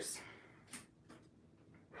 $13.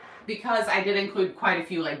 Because I did include quite a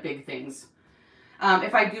few like big things.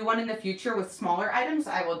 If I do one in the future with smaller items,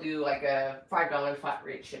 I will do like a $5 flat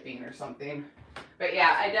rate shipping or something. But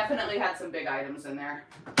yeah, I definitely had some big items in there.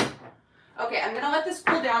 Okay, I'm gonna let this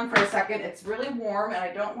cool down for a second. It's really warm and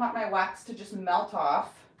I don't want my wax to just melt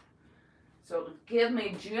off. So give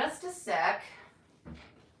me just a sec.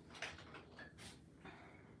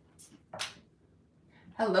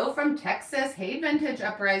 Hello from Texas. Hey, Vintage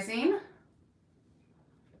Uprising.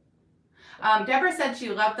 Deborah said she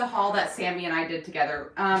loved the haul that Sammy and I did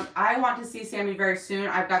together. I want to see Sammy very soon.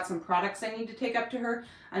 I've got some products I need to take up to her.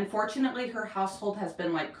 Unfortunately, her household has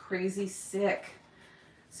been like crazy sick.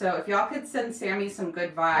 So if y'all could send Sammy some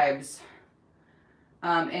good vibes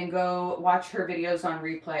and go watch her videos on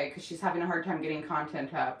replay because she's having a hard time getting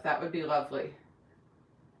content up, that would be lovely.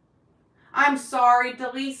 I'm sorry,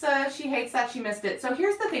 Delisa. She hates that she missed it. So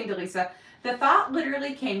here's the thing, Delisa. The thought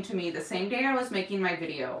literally came to me the same day I was making my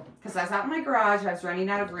video because I was out in my garage. I was running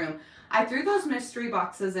out of room. I threw those mystery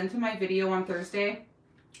boxes into my video on Thursday.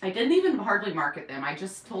 I didn't even hardly market them. I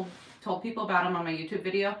just told people about them on my YouTube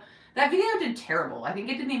video. That video did terrible. I think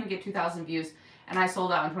it didn't even get 2,000 views and I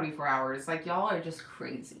sold out in 24 hours. Like, y'all are just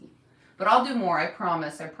crazy. But I'll do more. I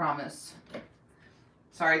promise. I promise.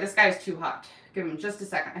 Sorry, this guy's too hot. Give him just a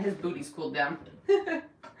second. His booty's cooled down.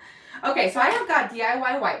 Okay, so I have got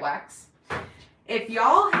DIY white wax. If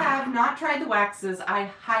y'all have not tried the waxes, I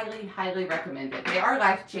highly, highly recommend it. They are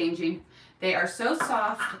life-changing. They are so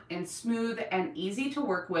soft and smooth and easy to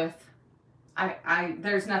work with.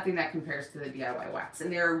 There's nothing that compares to the DIY wax,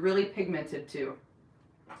 and they're really pigmented too.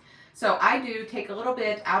 So I do take a little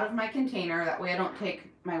bit out of my container. That way I don't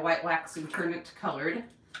take my white wax and turn it to colored.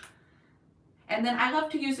 And then I love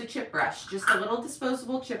to use a chip brush, just a little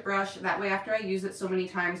disposable chip brush. That way after I use it so many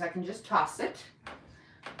times, I can just toss it.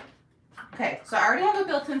 Okay, so I already have a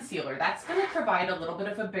built-in sealer. That's going to provide a little bit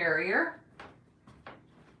of a barrier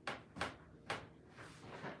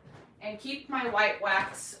and keep my white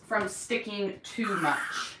wax from sticking too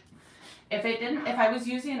much. If I was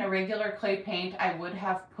using a regular clay paint, I would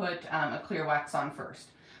have put a clear wax on first.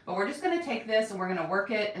 But we're just going to take this and we're going to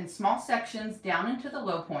work it in small sections down into the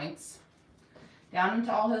low points, down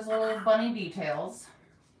into all his little bunny details.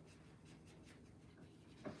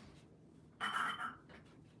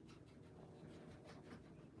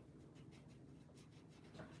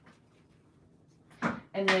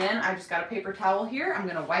 And then I just got a paper towel here. I'm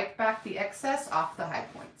going to wipe back the excess off the high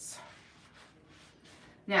points.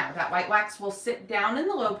 Now that white wax will sit down in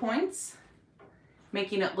the low points,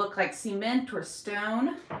 making it look like cement or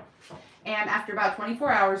stone. And after about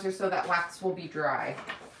 24 hours or so, that wax will be dry.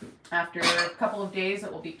 After a couple of days,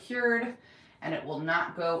 it will be cured and it will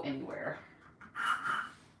not go anywhere.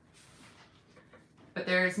 But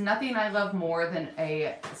there's nothing I love more than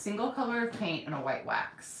a single color of paint and a white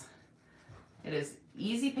wax. It is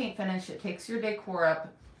easy paint finish. It takes your decor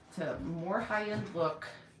up to a more high-end look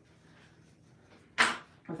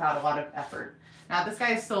without a lot of effort. Now this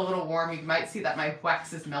guy is still a little warm. You might see that my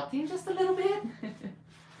wax is melting just a little bit.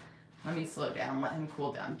 Let me slow down, let him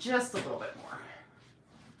cool down just a little bit more.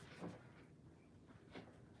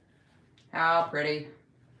 How pretty.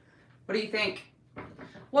 What do you think?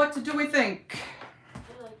 What do we think?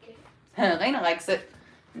 I like it. Elena likes it.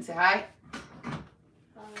 And say hi.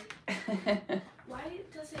 Why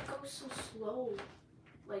does it go so slow?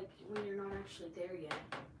 Like when you're not actually there yet?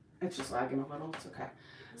 It's just lagging a little. It's okay.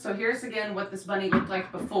 So here's again what this bunny looked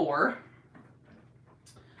like before.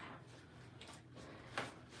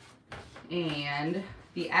 And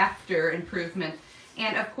the after improvement.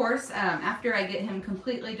 And of course, after I get him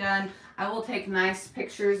completely done, I will take nice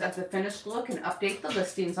pictures of the finished look and update the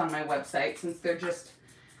listings on my website since they're just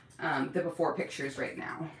the before pictures right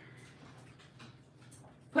now.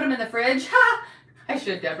 Put him in the fridge. Ha! I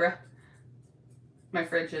should, Deborah. My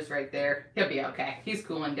fridge is right there. He'll be okay. He's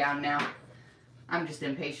cooling down now. I'm just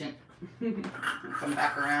impatient. Come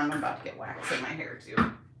back around. I'm about to get wax in my hair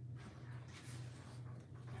too.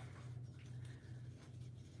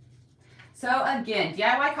 So again,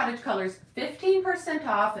 DIY Cottage Colors, 15%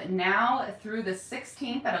 off now through the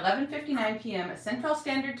 16th at 11:59 p.m. Central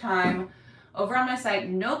Standard Time. Over on my site,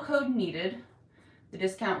 no code needed. The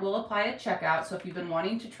discount will apply at checkout, so if you've been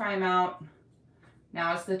wanting to try them out,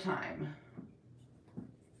 now is the time.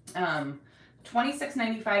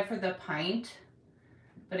 $26.95 for the pint,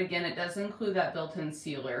 but again, it does include that built-in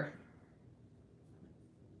sealer.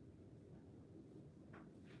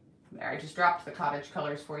 There, I just dropped the Cottage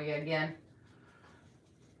Colors for you again.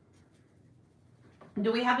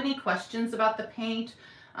 Do we have any questions about the paint?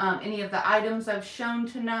 Any of the items I've shown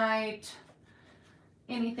tonight?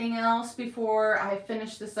 Anything else before I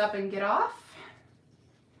finish this up and get off?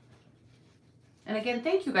 And again,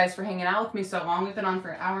 thank you guys for hanging out with me so long. We've been on for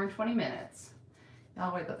an hour and 20 minutes.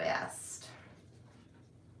 Y'all were the best.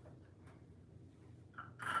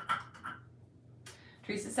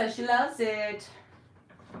 Teresa says she loves it.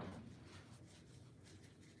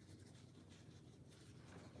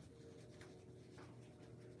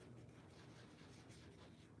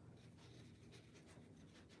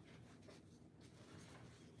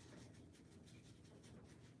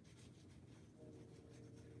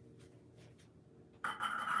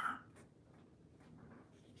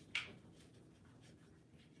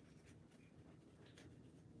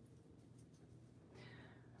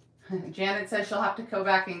 Janet says she'll have to go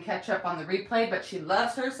back and catch up on the replay, but she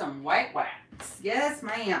loves her some white wax. Yes,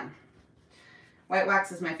 ma'am. White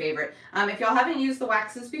wax is my favorite. If y'all haven't used the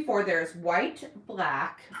waxes before, there's white,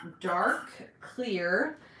 black, dark,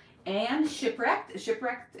 clear, and shipwrecked.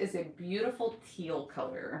 Shipwrecked is a beautiful teal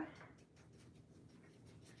color.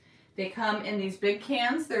 They come in these big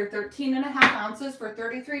cans. They're 13.5 ounces for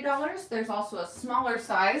 $33. There's also a smaller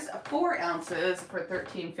size, 4 ounces for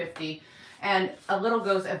 $13.50. And a little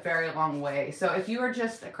goes a very long way. So if you are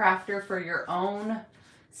just a crafter for your own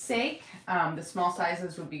sake, the small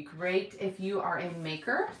sizes would be great. If you are a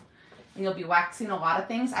maker and you'll be waxing a lot of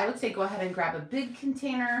things, I would say go ahead and grab a big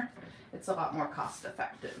container. It's a lot more cost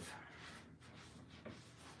effective.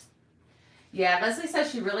 Yeah, Leslie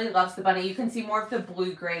says she really loves the bunny. You can see more of the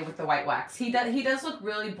blue gray with the white wax. He does look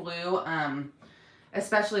really blue,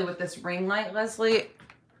 especially with this ring light, Leslie.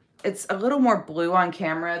 It's a little more blue on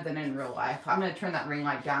camera than in real life. I'm going to turn that ring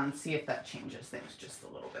light down and see if that changes things just a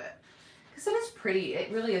little bit. Because it is pretty,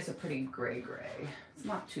 it really is a pretty gray. It's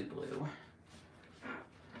not too blue.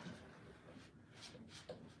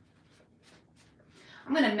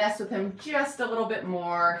 I'm going to mess with him just a little bit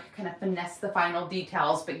more, kind of finesse the final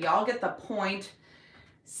details, but y'all get the point.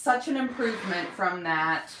 Such an improvement from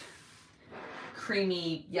that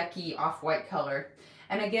creamy, yucky, off-white color.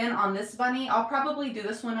 And again, on this bunny, I'll probably do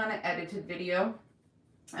this one on an edited video.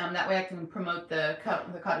 That way I can promote the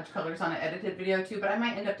Cottage Colors on an edited video too, but I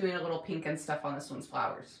might end up doing a little pink and stuff on this one's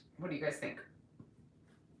flowers. What do you guys think?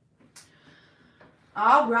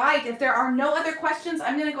 All right, if there are no other questions,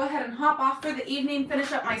 I'm gonna go ahead and hop off for the evening,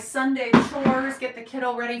 finish up my Sunday chores, get the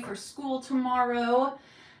kiddo ready for school tomorrow.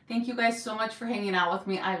 Thank you guys so much for hanging out with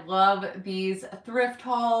me. I love these thrift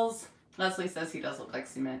hauls. Leslie says he does look like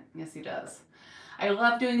cement. Yes, he does. I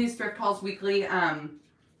love doing these thrift hauls weekly, and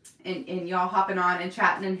y'all hopping on and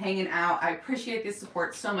chatting and hanging out. I appreciate the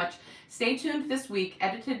support so much. Stay tuned this week.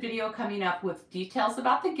 Edited video coming up with details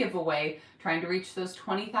about the giveaway, trying to reach those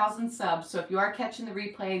 20,000 subs. So if you are catching the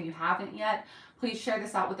replay and you haven't yet, please share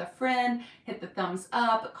this out with a friend. Hit the thumbs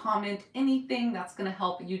up, comment, anything that's going to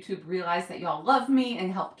help YouTube realize that y'all love me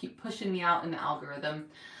and help keep pushing me out in the algorithm.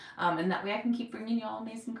 And that way I can keep bringing y'all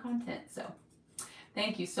amazing content. So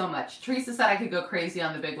thank you so much. Teresa said I could go crazy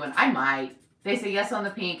on the big one. I might. They say yes on the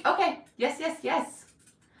pink. Okay. Yes, yes, yes.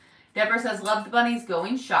 Deborah says, love the bunnies,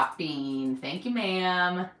 going shopping. Thank you,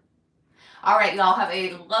 ma'am. All right, y'all have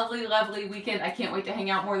a lovely, lovely weekend. I can't wait to hang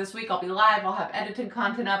out more this week. I'll be live. I'll have edited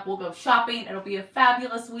content up. We'll go shopping. It'll be a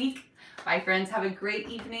fabulous week. Bye, friends. Have a great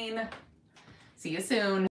evening. See you soon.